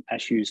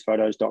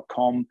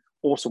 ashhughesphotos.com.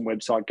 Awesome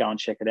website. Go and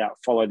check it out.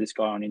 Follow this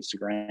guy on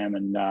Instagram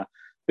and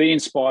be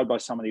inspired by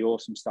some of the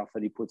awesome stuff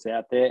that he puts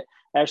out there.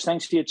 Ash,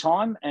 thanks for your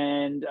time.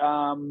 And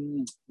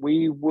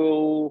we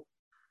will,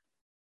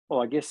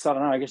 well, I guess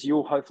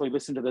you'll hopefully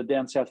listen to the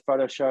Down South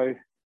Photo Show,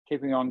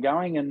 keeping on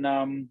going.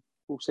 And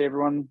we'll see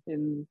everyone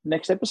in the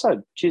next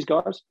episode. Cheers,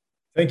 guys.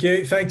 Thank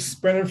you. Thanks,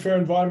 Brendan, for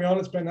inviting me on.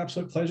 It's been an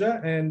absolute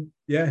pleasure. And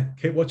yeah,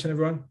 keep watching,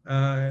 everyone.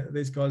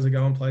 These guys are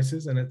going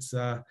places and it's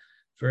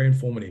very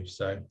informative.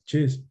 So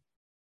cheers.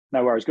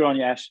 No worries. Good on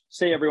you, Ash.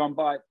 See you, everyone.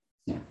 Bye.